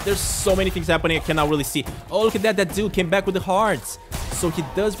 Hold up, there's so many things happening I cannot really see. Oh, look at that, that dude came back with the hearts. So he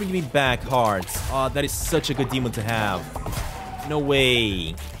does bring me back hearts. Oh, that is such a good demon to have. No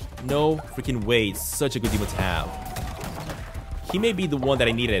way. No freaking way. It's such a good demon to have. He may be the one that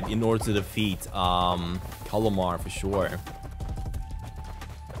I needed in order to defeat Kalomar for sure.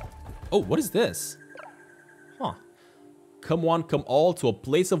 Oh, what is this? Huh. Come one, come all to a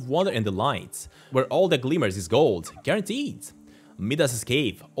place of wonder and delight, where all that glimmers is gold. Guaranteed. Midas's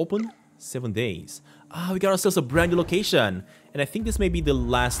Cave. Open 7 days. Ah, we got ourselves a brand new location. And I think this may be the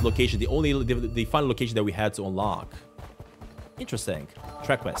last location, the final location that we had to unlock. Interesting.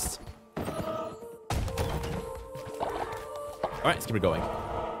 Track quest. Alright, let's keep it going.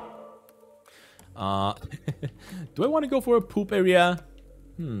 Do I want to go for a poop area?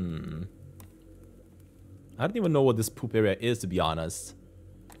 I don't even know what this poop area is, to be honest.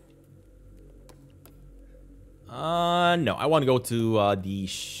 No, I want to go to the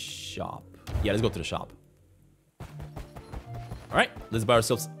shop. Yeah, let's go to the shop. Alright, let's buy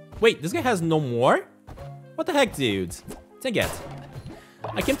ourselves... Wait, this guy has no more? What the heck, dude? Dang it.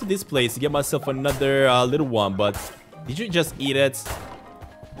 I came to this place to get myself another little one, but... Did you just eat it?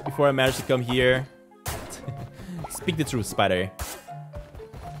 Before I managed to come here? Speak the truth, Spider.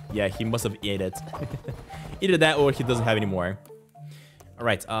 Yeah, he must have ate it. Either that or he doesn't have any more.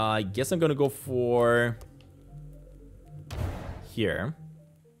 Alright, I guess I'm gonna go for... Here.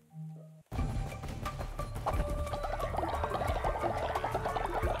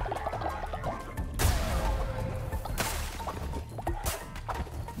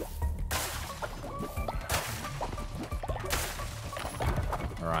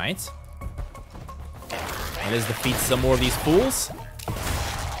 Alright. And let's defeat some more of these fools.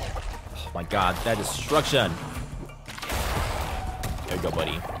 Oh my god, that destruction. There we go,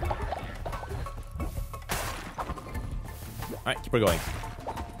 buddy. Alright, keep her going.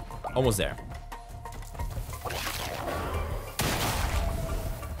 Almost there.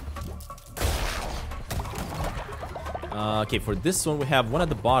 Okay, for this one, we have one at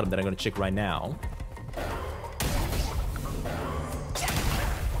the bottom that I'm going to check right now.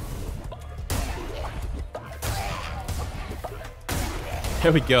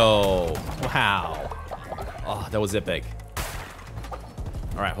 There we go. Wow. Oh, that was epic.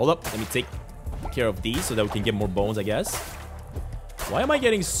 Alright, hold up. Let me take care of these so that we can get more bones, I guess. Why am I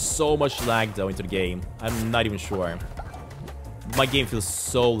getting so much lag, though, into the game? I'm not even sure. My game feels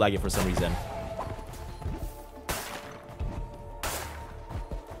so laggy for some reason.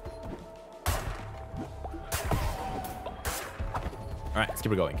 Alright, let's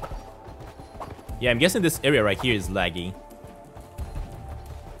keep it going. Yeah, I'm guessing this area right here is laggy.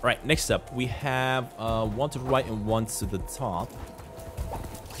 Alright, next up, we have one to the right and one to the top.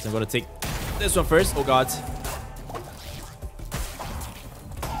 So I'm gonna take this one first. Oh god.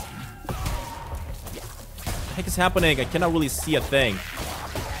 What the heck is happening? I cannot really see a thing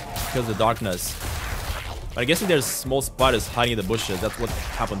because of the darkness. But I'm guessing there's small spiders hiding in the bushes. That's what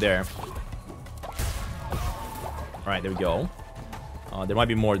happened there. Alright, there we go. There might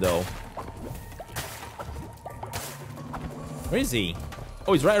be more though. Where is he?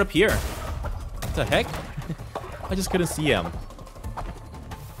 Oh, he's right up here. What the heck? I just couldn't see him.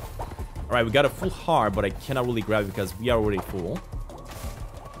 Alright, we got a full heart, but I cannot really grab it because we are already full.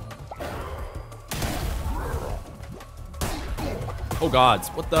 Oh god,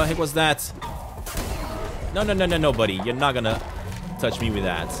 what the heck was that? No, no, no, no, no, buddy. You're not gonna touch me with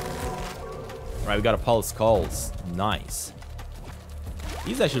that. Alright, we got a pile of skulls. Nice.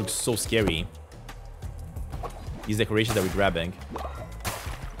 These actually look so scary. These decorations that we're grabbing.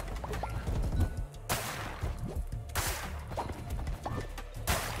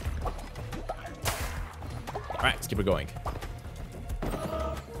 Alright, let's keep it going.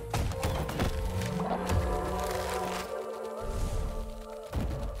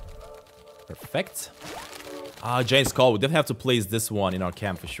 Perfect. Giant skull. We definitely have to place this one in our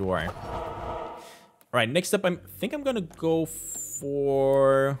camp for sure. Alright, next up, I think I'm gonna go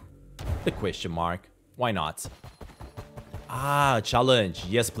for the question mark. Why not? Challenge.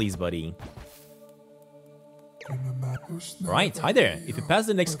 Yes, please, buddy. Right, hi there. If you pass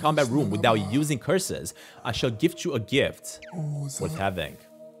the next combat room without using curses, I shall gift you a gift worth having.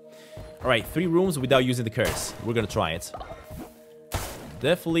 Alright, 3 rooms without using the curse. We're gonna try it.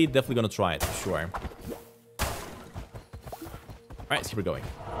 Definitely gonna try it, for sure. Alright, let's keep it going.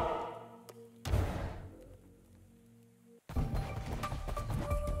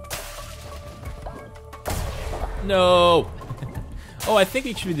 No! Oh, I think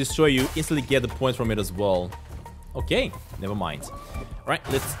if we destroy you, instantly get the points from it as well. Okay, never mind. Alright,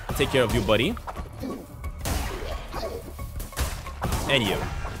 let's take care of you, buddy. And you.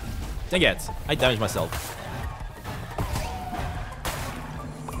 Dang it, I damaged myself.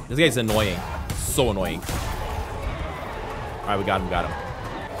 This guy's annoying. So annoying. Alright, we got him,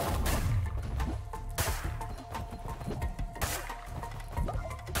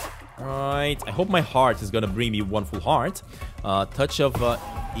 Alright, I hope my heart is gonna bring me one full heart. Touch of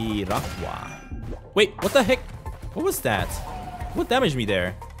Irakwa. Wait, what the heck? What was that? What damaged me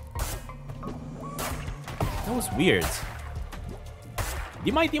there? That was weird.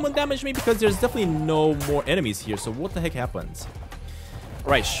 Did my demon damage me? Because there's definitely no more enemies here, so what the heck happened?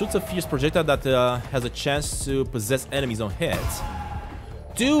 Right, shoots a fierce projectile that has a chance to possess enemies on hit.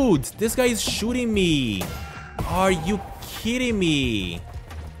 Dude, this guy is shooting me. Are you kidding me?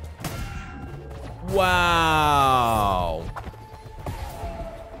 Wow.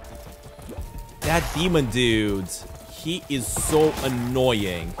 That demon dude, he is so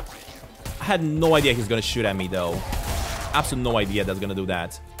annoying. I had no idea he was gonna shoot at me though. Absolutely no idea that's gonna do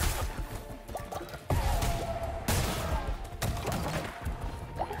that.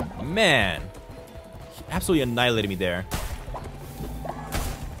 Man, he absolutely annihilated me there.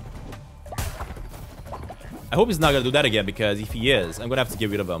 I hope he's not gonna do that again, because if he is, I'm gonna have to get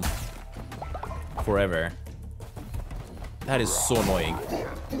rid of him forever. That is so annoying.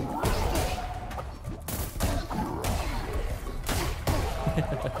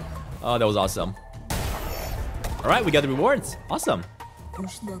 Oh, that was awesome. Alright, we got the rewards. Awesome.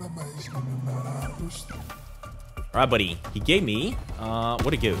 Alright, buddy. He gave me...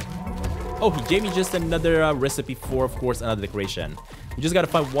 what'd he give? Oh, he gave me just another recipe for, of course, another decoration. We just gotta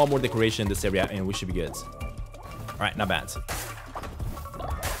find one more decoration in this area and we should be good. Alright, not bad.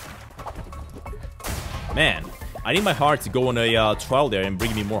 Man, I need my heart to go on a trial there and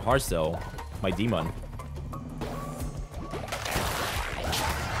bring me more hearts though. My demon.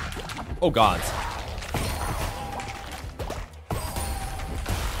 Oh god.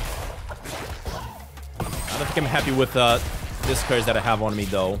 I don't think I'm happy with this curse that I have on me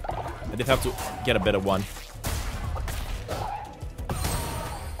though. I did have to get a better one.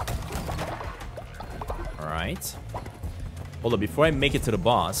 Alright. Hold up, before I make it to the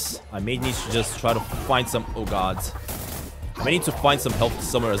boss, I may need to just try to find some... Oh god. I may need to find some help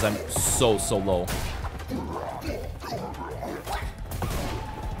somewhere as I'm so low.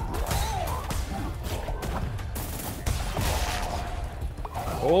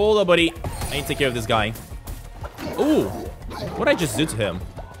 Hold up, buddy. I need to take care of this guy. Ooh. What did I just do to him?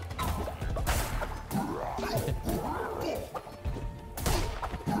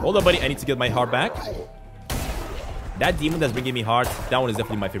 Hold up, buddy. I need to get my heart back. That demon that's bringing me heart, that one is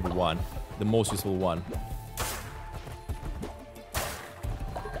definitely my favorite one. The most useful one.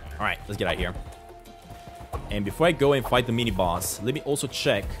 Alright, let's get out of here. And before I go and fight the mini-boss, let me also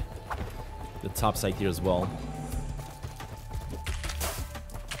check the top side here as well.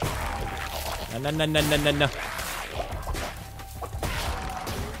 No.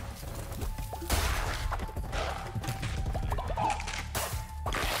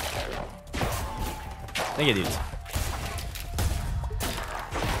 Thank you, dudes.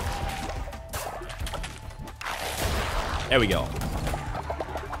 There we go.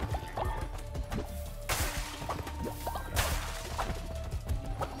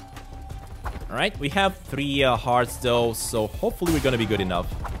 Alright, we have 3 hearts though, so hopefully we're gonna be good enough.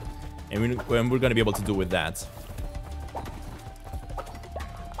 And we're gonna be able to do with that.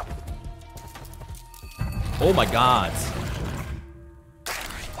 Oh my god.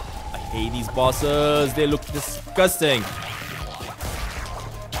 I hate these bosses. They look disgusting.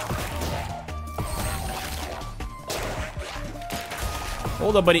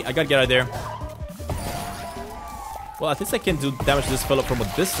 Hold up, buddy. I gotta get out of there. Well, at least I can do damage to this fellow from a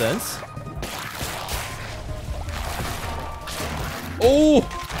distance. Oh!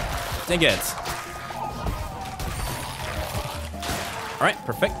 Dang it. Alright,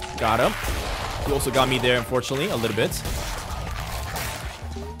 perfect. Got him. He also got me there, unfortunately, a little bit.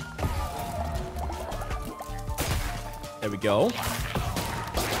 There we go.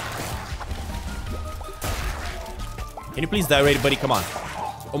 Can you please die already, buddy? Come on.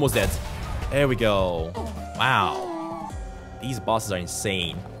 Almost dead. There we go. Wow. These bosses are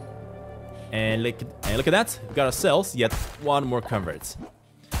insane. And look at that. We got ourselves yet one more convert.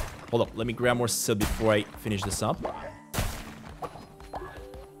 Hold up. Let me grab more silk before I finish this up.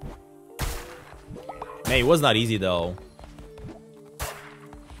 Man, it was not easy though.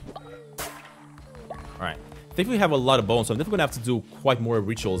 Alright. I think we have a lot of bones, so I'm definitely gonna have to do quite more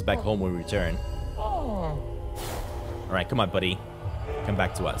rituals back home when we return. Alright, come on, buddy. Come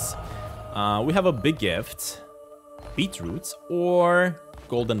back to us. We have a big gift. Beetroots or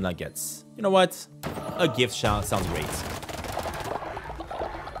golden nuggets. You know what? A gift sounds great.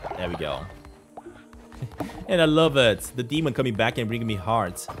 There we go. And I love it. The demon coming back and bringing me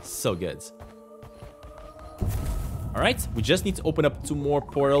hearts. So good. Alright, we just need to open up 2 more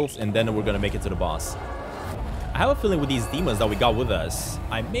portals and then we're gonna make it to the boss. I have a feeling with these demons that we got with us,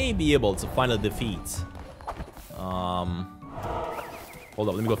 I may be able to finally defeat. Hold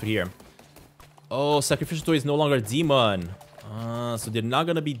up, let me go through here. Oh, Sacrificial Toy is no longer a demon. So they're not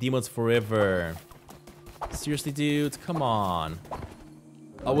gonna be demons forever. Seriously, dude? Come on.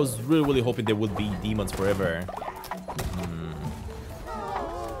 I was really hoping they would be demons forever.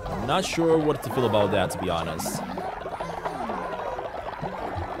 I'm not sure what to feel about that, to be honest.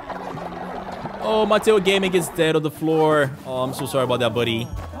 Oh, StantinGaming is dead on the floor. Oh, I'm so sorry about that, buddy.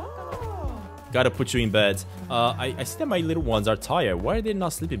 Gotta put you in bed. I see that my little ones are tired. Why are they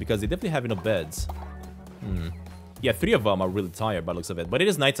not sleeping? Because they definitely have enough beds. Yeah, 3 of them are really tired by the looks of it. But it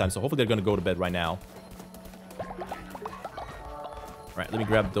is nighttime, so hopefully they're gonna go to bed right now. Alright, let me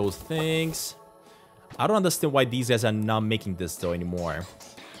grab those things. I don't understand why these guys are not making this though anymore.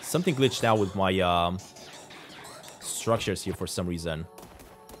 Something glitched out with my structures here for some reason.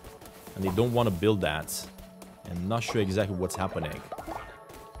 And they don't want to build that. I'm not sure exactly what's happening.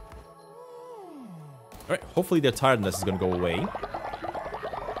 Alright, hopefully their tiredness is gonna go away.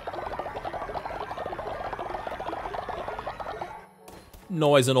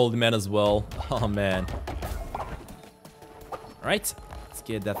 Noise and old man as well. Oh man. Alright, let's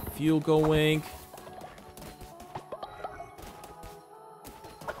get that fuel going.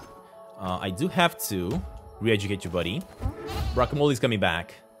 I do have to re-educate you, buddy. Brockamole's coming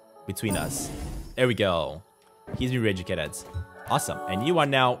back between us. There we go. He's been re-educated. Awesome. And you are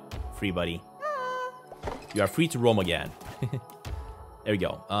now free, buddy. You are free to roam again. There we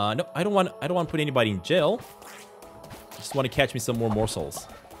go. No, I don't want to put anybody in jail. I just want to catch me some more morsels.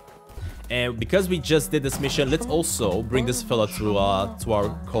 And because we just did this mission, let's also bring this fella to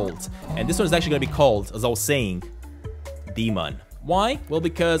our cult. And this one is actually gonna be called, as I was saying, Demon. Why? Well,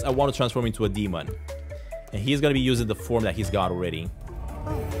 because I want to transform into a demon. And he's gonna be using the form that he's got already.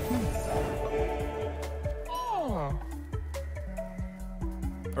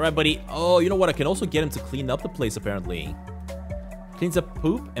 Alright, buddy. Oh, you know what? I can also get him to clean up the place, apparently. Cleans up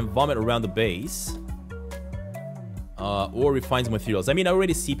poop and vomit around the base. Or refines materials. I mean, I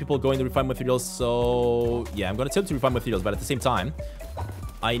already see people going to refine materials, so... yeah, I'm gonna tell him to refine materials, but at the same time...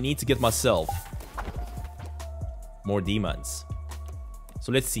 I need to get myself more demons.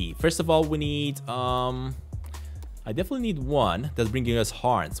 So let's see. First of all, we need... I definitely need one that's bringing us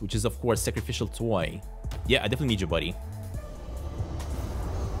hearts, which is, of course, sacrificial toy. Yeah, I definitely need you, buddy.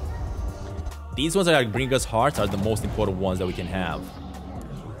 These ones that are bringing us hearts are the most important ones that we can have.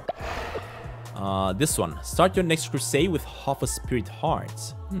 This one. Start your next crusade with half a spirit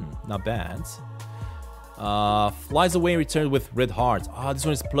heart. Not bad. Flies away and returns with red hearts. This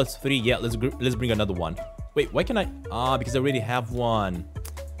one is +3. Yeah, let's bring another one. Wait, why can I? Because I already have one.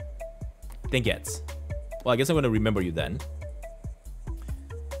 Dang it. Well, I guess I'm gonna remember you then.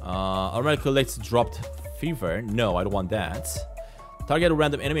 Automatic collects dropped fever. No, I don't want that. Target a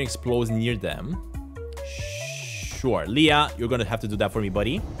random enemy and explodes near them. Sure. Leah, you're gonna have to do that for me,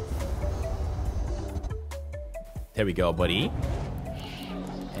 buddy. There we go, buddy.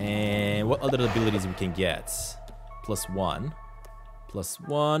 And what other abilities we can get? +1.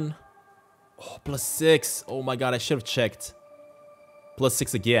 +1. Oh, +6. Oh my god, I should have checked.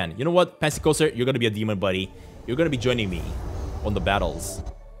 +6 again. You know what, Fancy Coaster? You're gonna be a demon, buddy. You're gonna be joining me on the battles.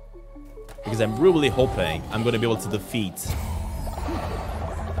 Because I'm really hoping I'm gonna be able to defeat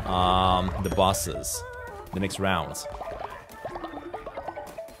the bosses the next rounds.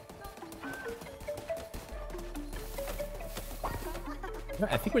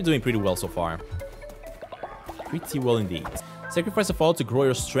 I think we're doing pretty well so far. Pretty well indeed. Sacrifice a follow to grow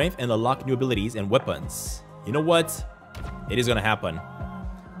your strength and unlock new abilities and weapons. You know what? It is gonna happen.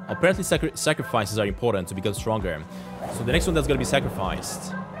 Apparently sacrifices are important to become stronger. So the next one that's gonna be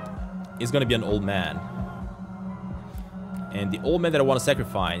sacrificed is gonna be an old man. And the old man that I want to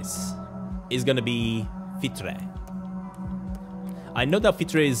sacrifice is gonna be Fitre. I know that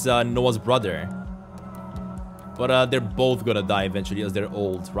Fitre is Noah's brother. But they're both gonna die eventually as they're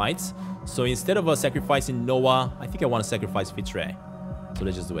old, right? So instead of sacrificing Noah, I think I want to sacrifice Fitre. So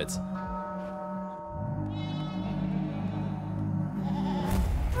let's just do it.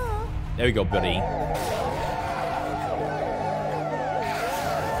 There we go, buddy.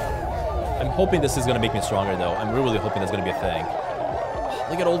 I'm hoping this is gonna make me stronger, though. I'm really hoping that's gonna be a thing.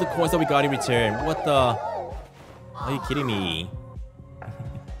 Look at all the coins that we got in return. What the? Are you kidding me?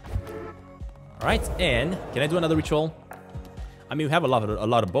 Alright, and can I do another ritual? I mean, we have a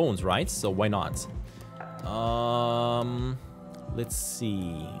lot of bones, right? So why not? Let's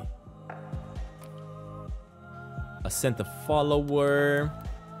see. Ascent the follower.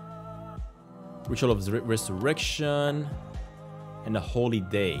 Ritual of resurrection. And a holy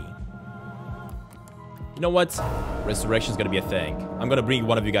day. You know what? Resurrection is gonna be a thing. I'm gonna bring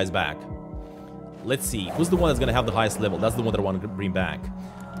one of you guys back. Let's see. Who's the one that's gonna have the highest level? That's the one that I want to bring back.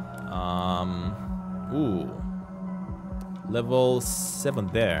 Ooh. Level 7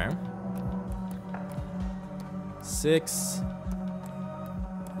 there. 6.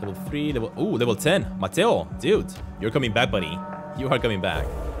 Level 3. Level 10. Mateo. Dude. You're coming back, buddy. You are coming back.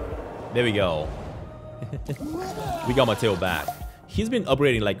 There we go. We got Mateo back. He's been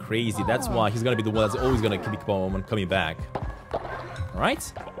upgrading like crazy. That's why he's gonna be the one that's always gonna keep coming back.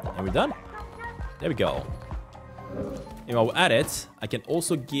 Alright. And we're done. There we go. And while we're at it, I can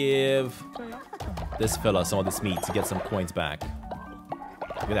also give this fella some of this meat to get some coins back.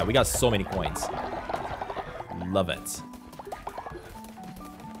 Look at that, we got so many coins. Love it.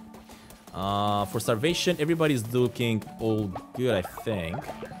 For starvation, everybody's looking all good, I think.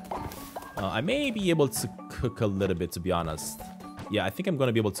 I may be able to cook a little bit, to be honest. Yeah, I think I'm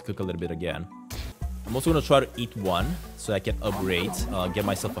gonna be able to cook a little bit again. I'm also gonna try to eat one so I can upgrade, get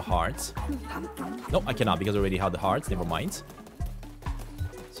myself a heart. No, I cannot because I already have the hearts. Never mind.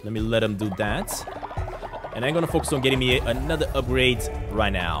 So let me let him do that. And I'm gonna focus on getting me another upgrade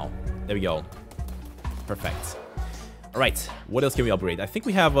right now. There we go. Perfect. Alright, what else can we upgrade? I think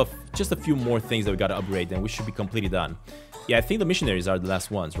we have just a few more things that we gotta upgrade and we should be completely done. Yeah, I think the missionaries are the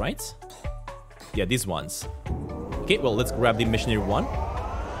last ones, right? Yeah, these ones. Okay, well, let's grab the missionary one.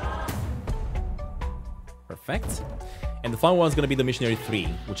 Perfect. And the final one is going to be the missionary 3,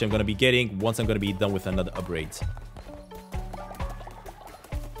 which I'm going to be getting once I'm going to be done with another upgrade.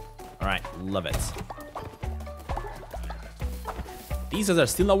 Alright, love it. These guys are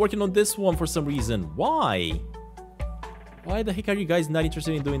still not working on this one for some reason. Why? Why the heck are you guys not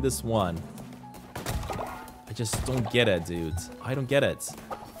interested in doing this one? I just don't get it, dude. I don't get it.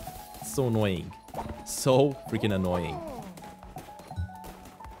 It's so annoying. So freaking annoying.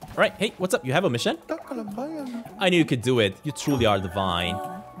 Alright, hey, what's up? You have a mission? I knew you could do it. You truly are divine.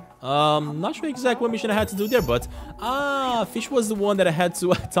 Not sure exactly what mission I had to do there, but... Fish was the one that I had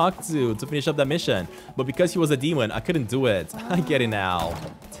to talk to finish up that mission. But because he was a demon, I couldn't do it. I get it now.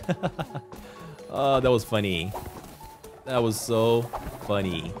 Oh, that was funny. That was so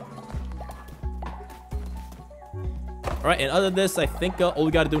funny. Alright, and other than this, I think all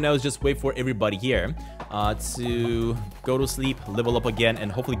we gotta do now is just wait for everybody here to go to sleep, level up again,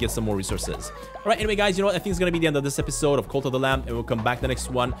 and hopefully get some more resources. Alright, anyway guys, you know what? I think it's gonna be the end of this episode of Cult of the Lamb, and we'll come back the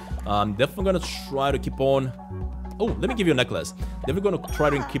next one. Definitely gonna try to keep on... Oh, let me give you a necklace. Definitely gonna try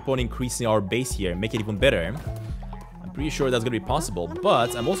to keep on increasing our base here and make it even better. I'm pretty sure that's gonna be possible,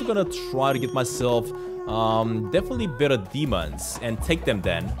 but I'm also gonna try to get myself definitely better demons and take them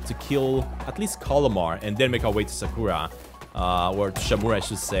then to kill at least Kalomar and then make our way to Sakura, or to Shamura I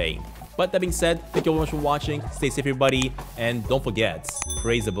should say. But that being said, thank you very much for watching, stay safe everybody, and don't forget,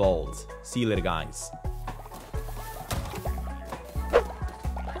 praise the bold. See you later guys.